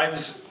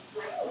lives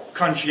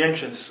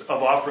conscientious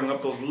of offering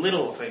up those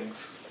little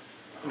things?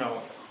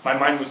 My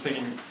mind was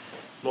thinking,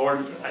 Lord,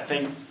 I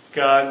thank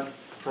God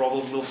for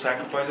all those little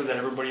sacrifices that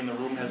everybody in the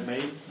room has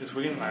made this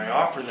weekend, and I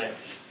offer that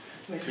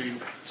to you.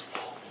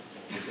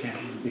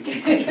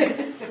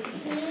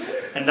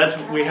 And that's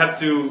what we have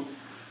to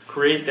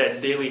create,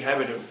 that daily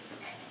habit of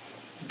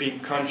being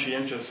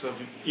conscientious of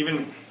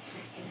even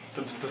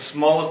the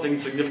smallest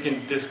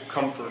insignificant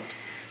discomfort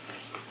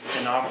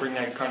and offering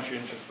that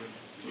conscientiously.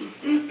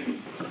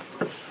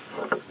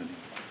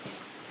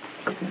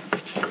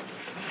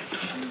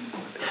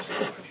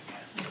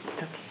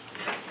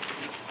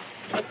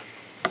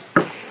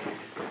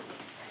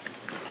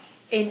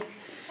 In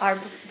our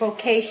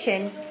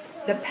vocation,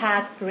 the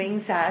path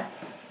brings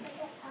us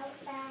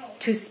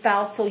to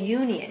spousal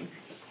union.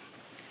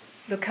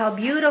 Look how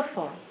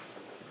beautiful.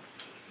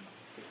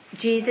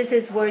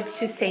 Jesus' words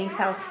to Saint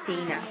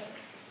Faustina.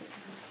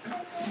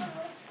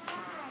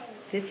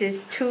 This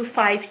is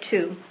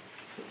 252.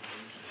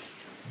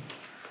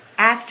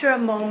 After a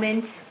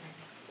moment,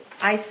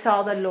 I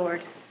saw the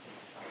Lord,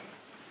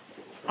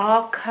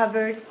 all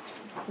covered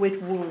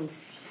with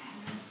wounds.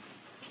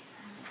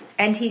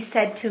 And he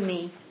said to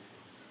me,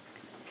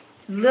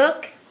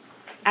 look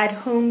at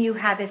whom you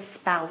have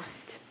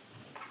espoused.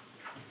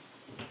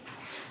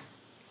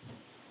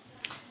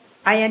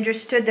 I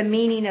understood the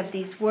meaning of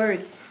these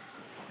words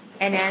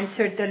and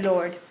answered the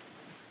Lord,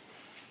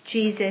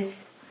 Jesus,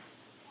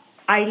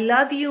 I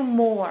love you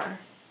more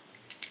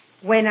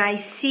when I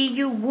see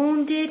you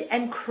wounded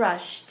and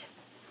crushed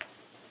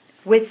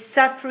with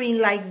suffering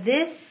like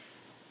this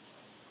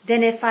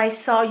than if I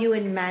saw you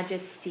in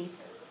majesty.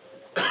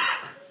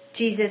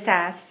 Jesus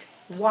asked,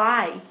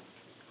 why?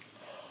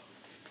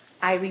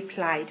 I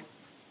replied,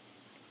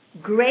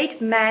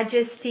 great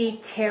majesty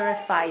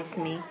terrifies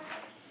me.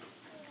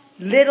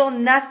 Little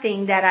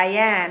nothing that I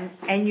am,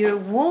 and your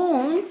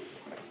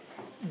wounds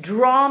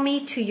draw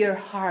me to your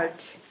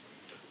heart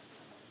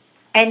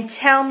and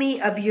tell me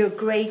of your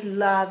great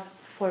love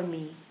for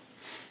me.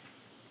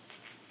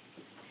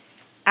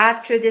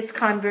 After this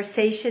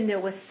conversation, there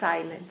was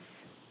silence.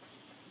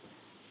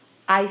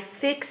 I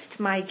fixed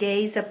my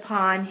gaze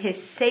upon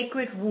his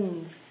sacred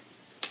wounds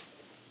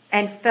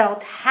and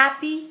felt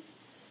happy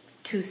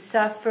to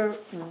suffer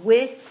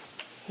with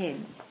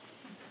him.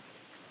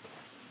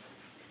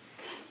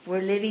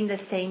 We're living the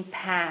same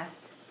path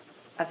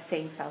of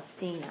Saint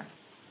Faustina.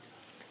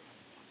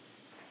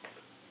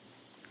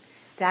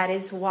 That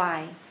is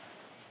why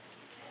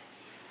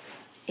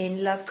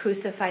in Love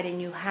Crucified,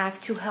 and you have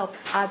to help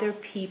other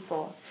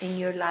people in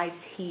your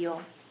lives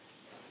heal.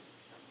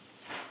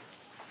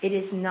 It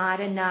is not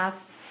enough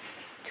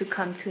to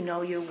come to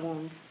know your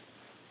wounds.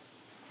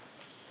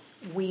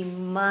 We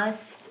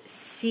must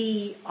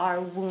see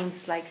our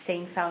wounds like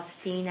Saint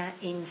Faustina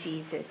in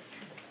Jesus.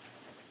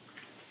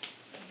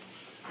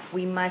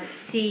 We must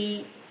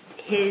see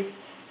his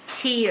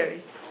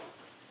tears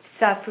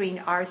suffering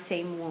our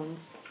same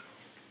wounds.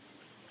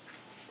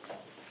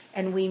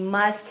 And we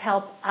must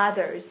help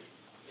others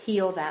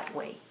heal that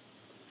way.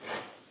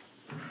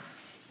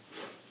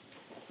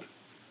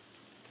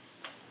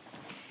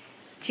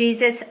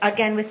 Jesus,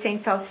 again with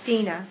St.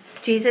 Faustina,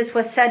 Jesus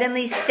was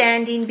suddenly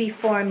standing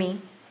before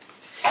me,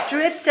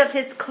 stripped of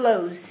his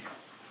clothes,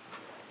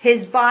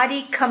 his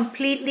body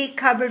completely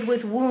covered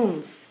with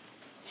wounds,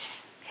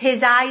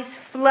 his eyes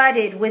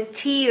flooded with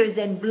tears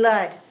and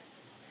blood,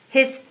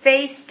 his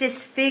face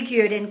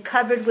disfigured and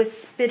covered with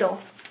spittle.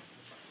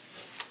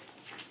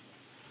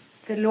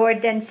 The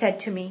Lord then said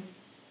to me,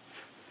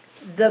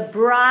 the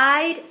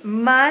bride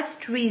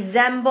must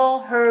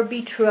resemble her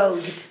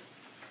betrothed.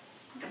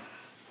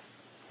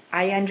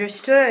 I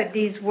understood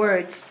these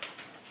words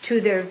to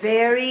their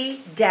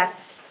very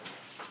depth.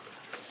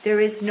 There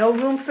is no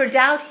room for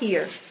doubt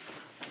here.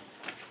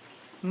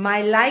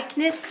 My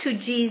likeness to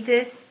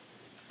Jesus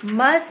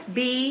must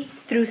be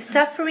through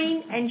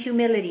suffering and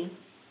humility.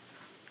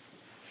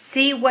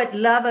 See what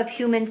love of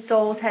human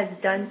souls has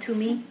done to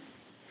me.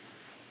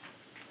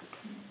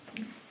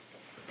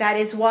 That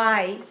is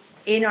why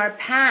in our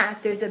path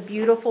there's a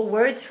beautiful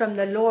words from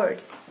the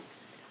Lord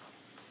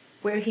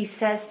where he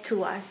says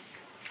to us,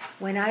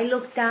 when I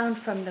look down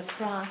from the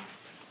cross,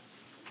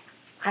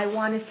 I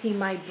want to see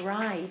my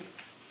bride,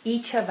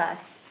 each of us,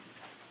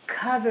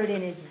 covered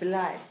in his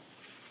blood,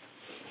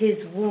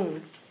 his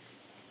wounds.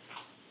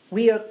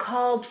 We are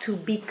called to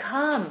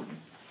become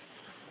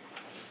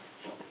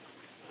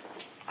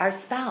our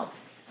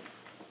spouse.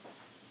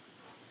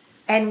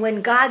 And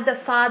when God the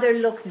Father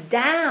looks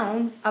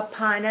down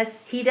upon us,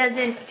 he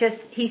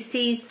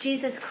sees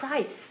Jesus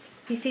Christ.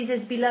 He sees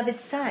his beloved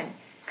Son.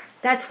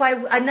 That's why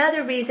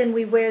another reason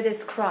we wear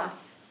this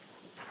cross.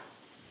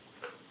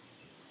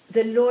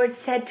 the Lord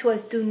said to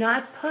us, do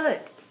not put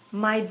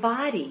my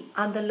body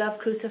on the love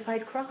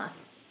crucified cross.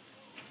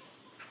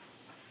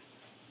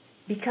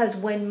 Because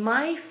when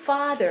my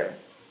Father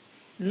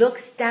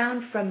looks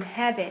down from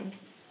heaven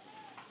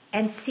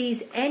and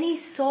sees any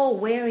soul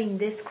wearing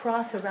this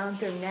cross around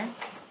their neck,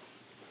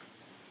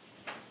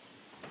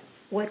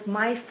 what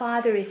my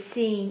Father is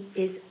seeing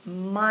is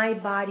my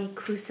body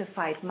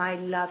crucified, my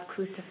love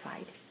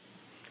crucified.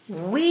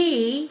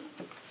 We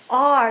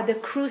are the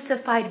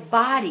crucified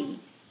body,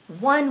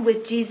 one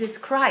with Jesus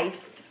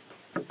Christ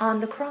on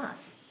the cross.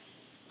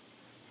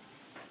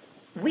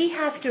 We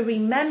have to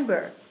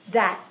remember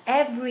that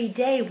every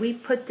day we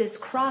put this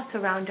cross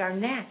around our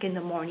neck in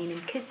the morning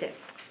and kiss it.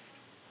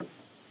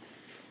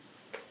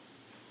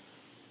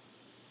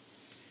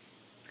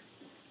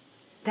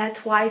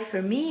 That's why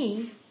for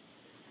me,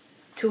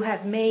 to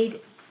have made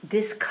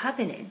this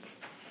covenant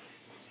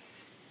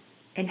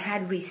and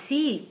had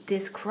received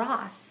this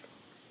cross,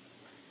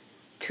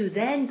 to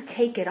then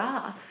take it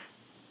off,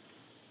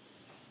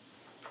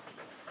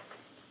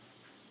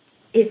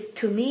 is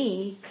to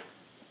me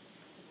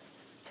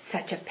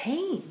such a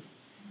pain.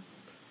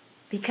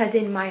 Because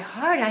in my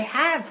heart I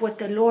have what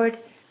the Lord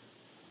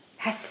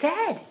has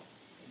said,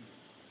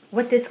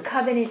 what this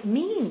covenant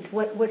means,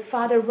 what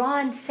Father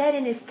Ron said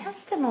in his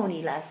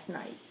testimony last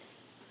night.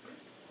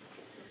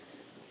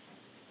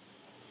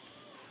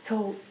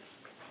 So,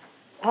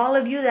 all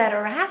of you that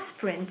are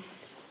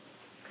aspirants,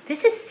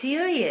 this is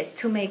serious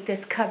to make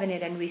this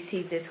covenant and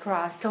receive this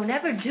cross. Don't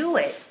ever do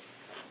it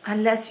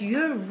unless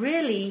you're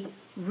really,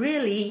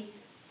 really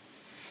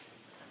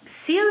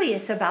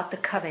serious about the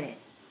covenant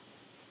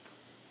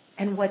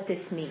and what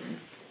this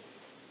means.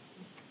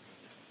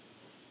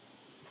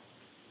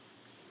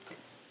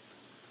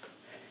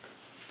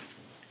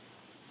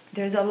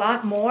 There's a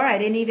lot more. I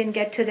didn't even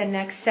get to the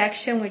next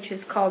section, which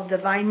is called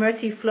Divine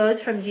Mercy Flows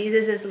from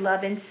Jesus'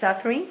 Love and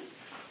Suffering.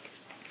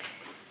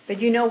 But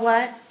you know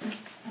what?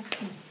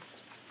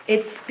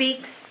 It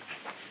speaks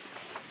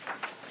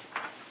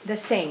the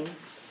same.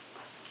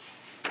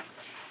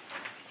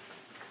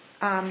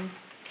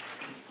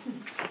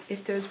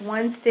 If there's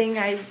one thing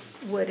I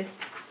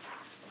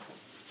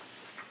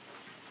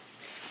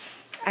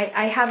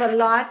have a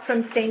lot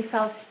from St.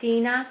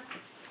 Faustina,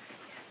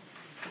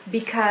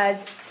 because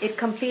it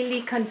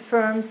completely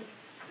confirms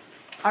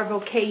our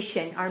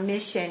vocation, our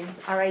mission,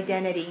 our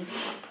identity,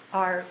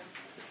 our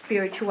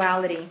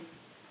spirituality.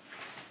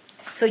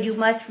 So you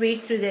must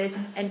read through this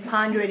and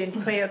ponder it in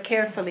prayer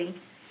carefully.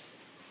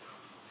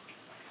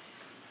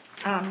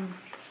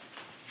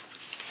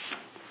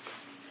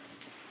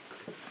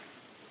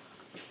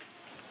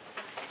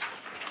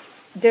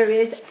 There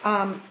is,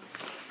 and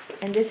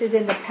this is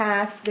in the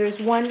path, there's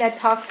one that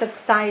talks of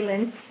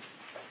silence.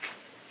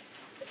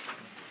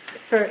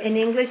 In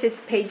English, it's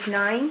page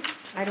 9.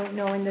 I don't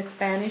know in the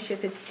Spanish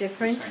if it's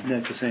different. No,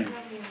 it's the same.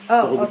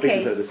 Oh,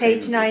 okay.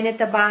 Page 9 at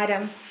the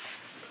bottom.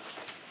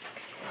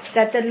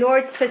 That the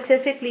Lord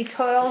specifically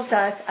tells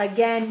us,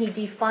 again, He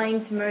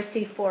defines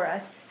mercy for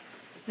us.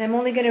 And I'm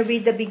only going to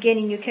read the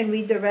beginning. You can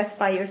read the rest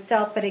by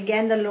yourself. But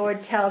again, the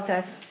Lord tells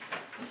us,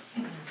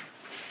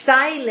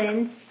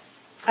 silence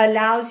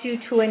allows you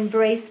to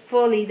embrace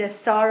fully the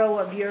sorrow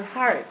of your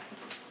heart.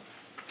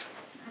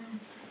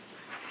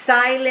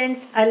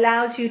 Silence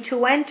allows you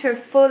to enter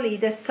fully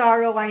the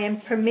sorrow I am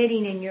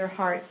permitting in your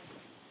heart.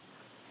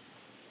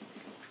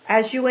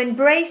 As you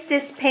embrace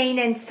this pain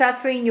and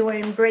suffering, you are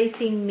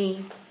embracing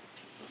me.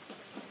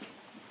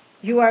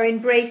 You are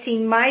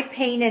embracing my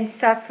pain and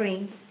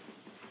suffering,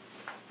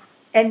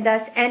 and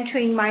thus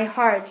entering my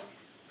heart,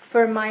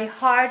 for my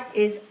heart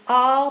is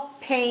all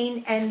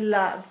pain and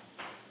love.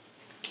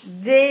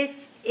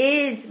 This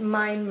is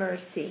my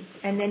mercy.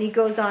 And then he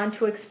goes on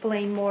to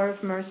explain more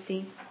of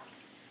mercy.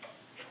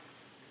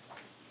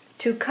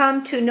 To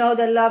come to know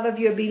the love of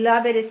your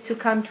beloved is to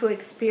come to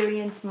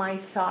experience my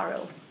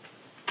sorrow.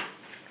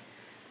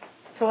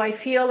 So I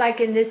feel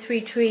like in this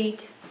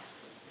retreat,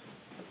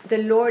 the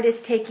Lord is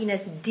taking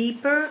us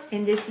deeper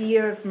in this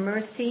year of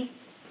mercy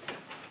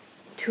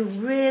to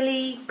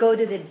really go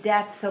to the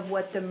depth of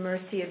what the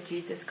mercy of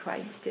Jesus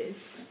Christ is.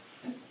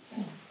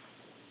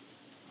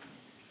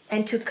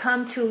 And to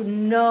come to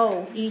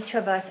know, each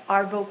of us,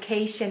 our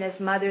vocation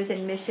as mothers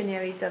and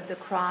missionaries of the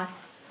cross,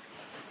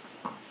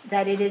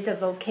 that it is a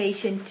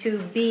vocation to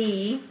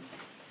be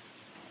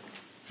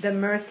the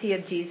mercy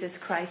of Jesus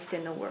Christ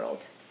in the world.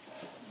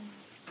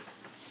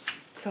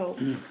 So,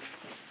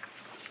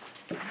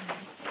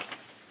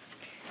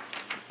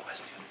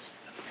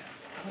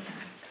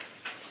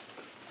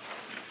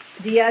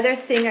 the other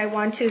thing I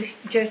want to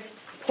just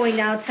point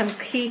out some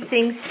key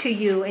things to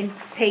you in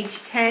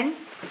page 10.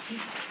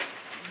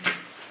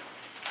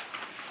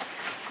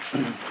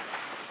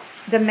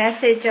 The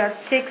message of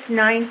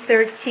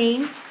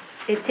 6:9-13.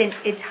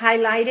 It's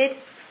highlighted.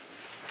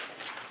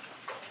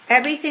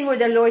 Everything where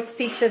the Lord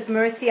speaks of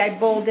mercy, I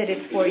bolded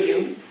it for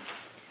you.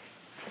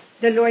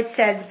 The Lord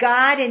says,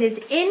 God in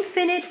His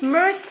infinite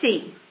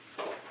mercy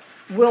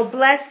will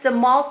bless the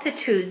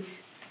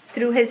multitudes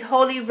through His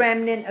holy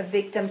remnant of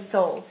victim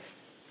souls.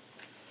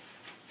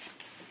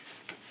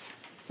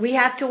 we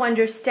have to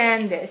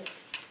understand this.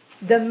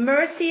 The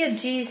mercy of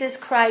Jesus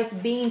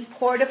Christ being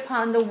poured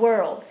upon the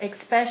world,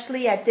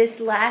 especially at this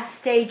last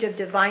stage of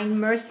divine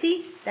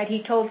mercy that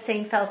he told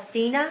St.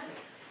 Faustina,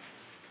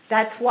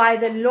 that's why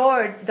the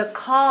Lord, the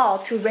call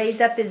to raise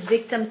up his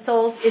victim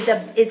souls is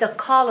a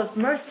call of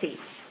mercy.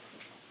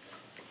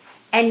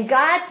 And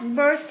God's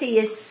mercy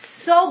is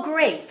so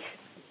great,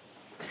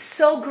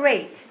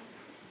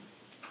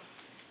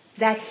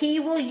 that he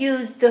will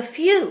use the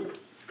few,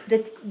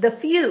 the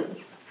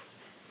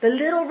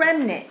little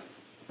remnant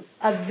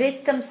of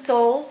victim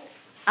souls,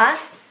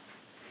 us,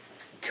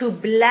 to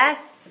bless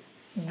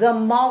the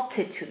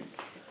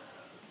multitudes.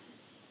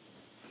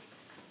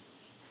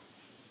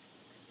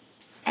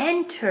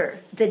 Enter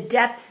the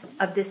depth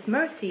of this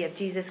mercy of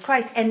Jesus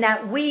Christ, and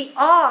that we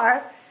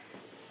are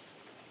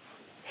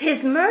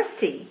his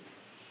mercy,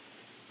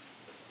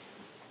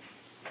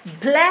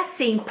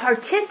 blessing,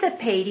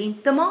 participating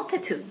the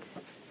multitudes.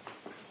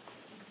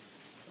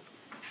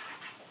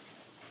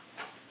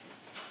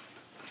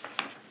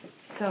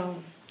 So,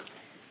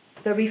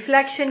 the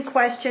reflection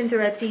questions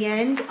are at the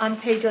end on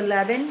page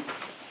 11.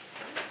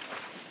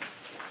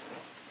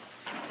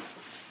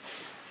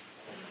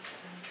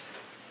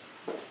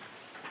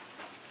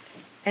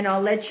 And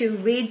I'll let you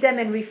read them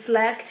and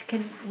reflect.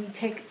 Can we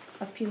take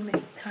a few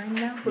minutes time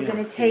now? We're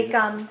going to take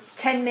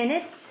 10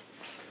 minutes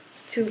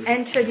to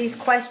enter these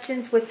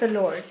questions with the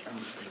Lord.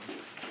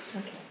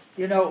 Okay.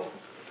 You know,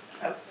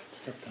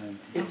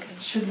 it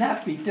should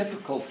not be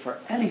difficult for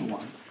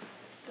anyone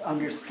to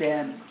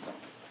understand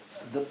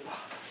the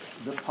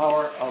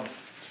power of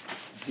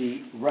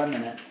the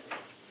remnant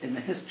in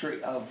the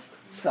history of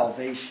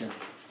salvation.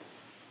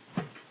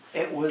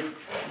 It was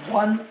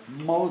one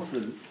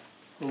Moses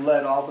who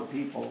led all the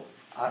people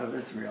out of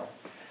Israel.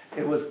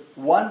 It was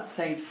one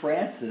St.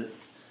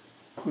 Francis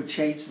who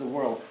changed the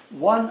world.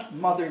 One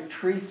Mother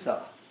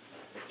Teresa.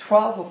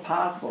 12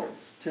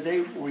 apostles.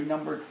 Today we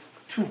number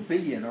 2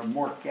 billion or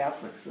more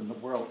Catholics in the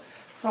world.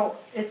 So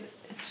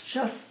it's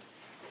just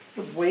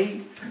the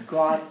way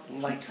God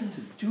likes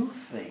to do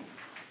things.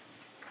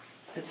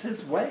 It's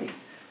his way.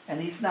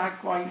 And he's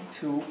not going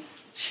to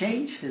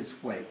change his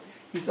way.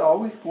 He's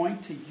always going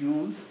to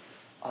use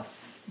a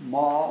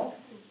small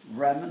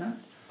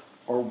remnant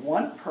or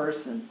one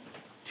person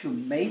to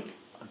make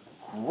a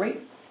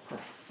great,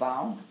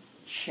 profound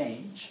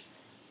change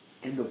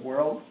in the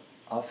world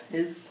of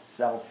his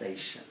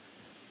salvation,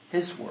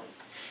 his work.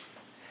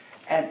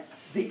 And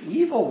the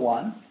evil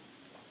one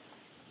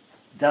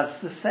does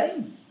the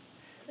same.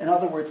 In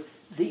other words,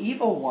 the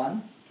evil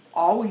one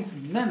always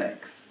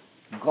mimics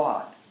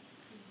God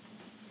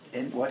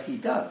in what he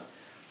does.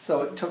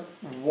 So it took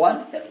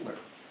one Hitler,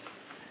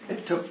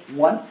 it took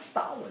one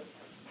Stalin,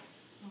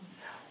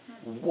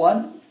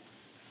 one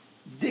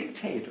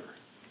dictator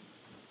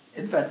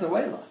in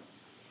Venezuela.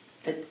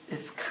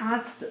 It's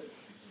constant.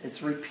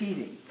 It's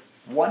repeating.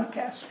 One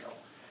Castro.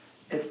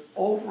 It's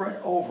over and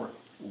over.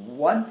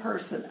 One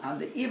person on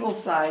the evil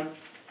side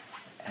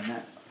and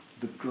then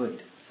the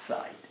good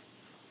side.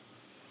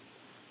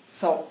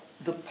 So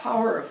the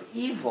power of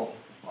evil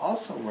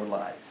also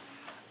relies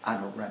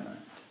on a remnant.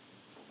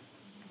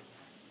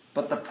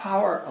 But the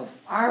power of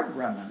our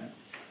remnant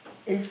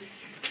is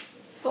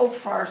so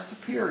far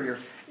superior.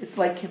 It's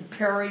like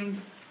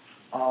comparing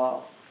a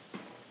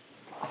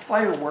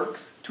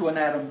fireworks to an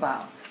atom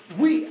bomb.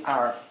 We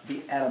are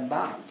the atom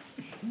bomb.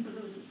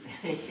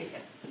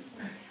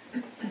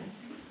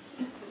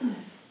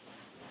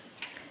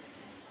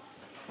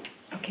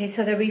 Okay,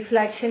 so the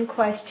reflection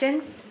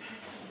questions.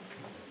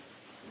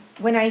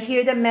 When I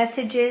hear the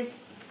messages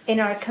in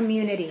our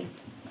community,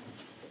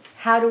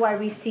 how do I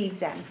receive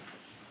them?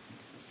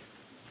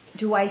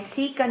 Do I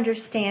seek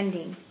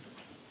understanding?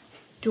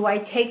 Do I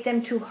take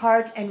them to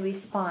heart and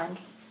respond?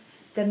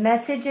 The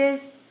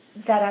messages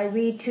that I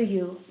read to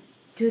you,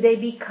 do they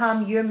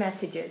become your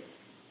messages?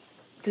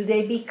 Do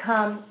they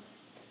become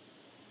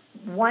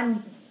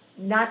one,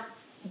 not,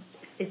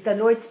 is the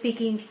Lord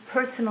speaking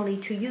personally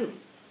to you?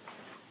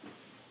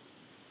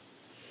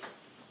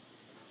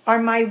 Are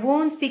my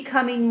wounds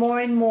becoming more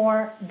and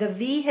more the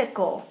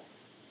vehicle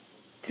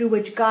through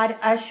which God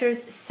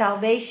ushers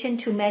salvation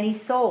to many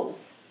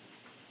souls?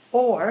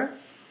 Or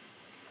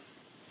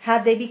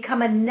have they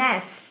become a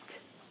nest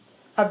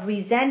of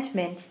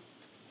resentment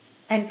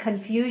and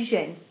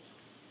confusion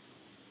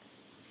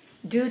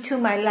due to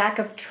my lack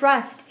of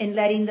trust in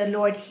letting the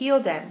Lord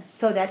heal them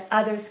so that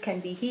others can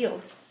be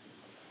healed?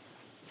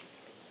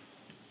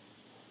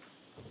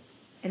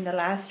 And the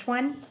last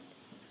one,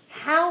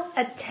 how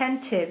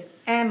attentive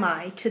am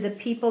I to the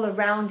people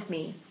around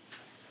me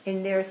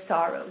in their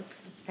sorrows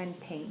and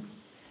pain?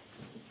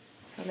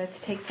 So let's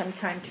take some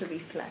time to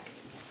reflect.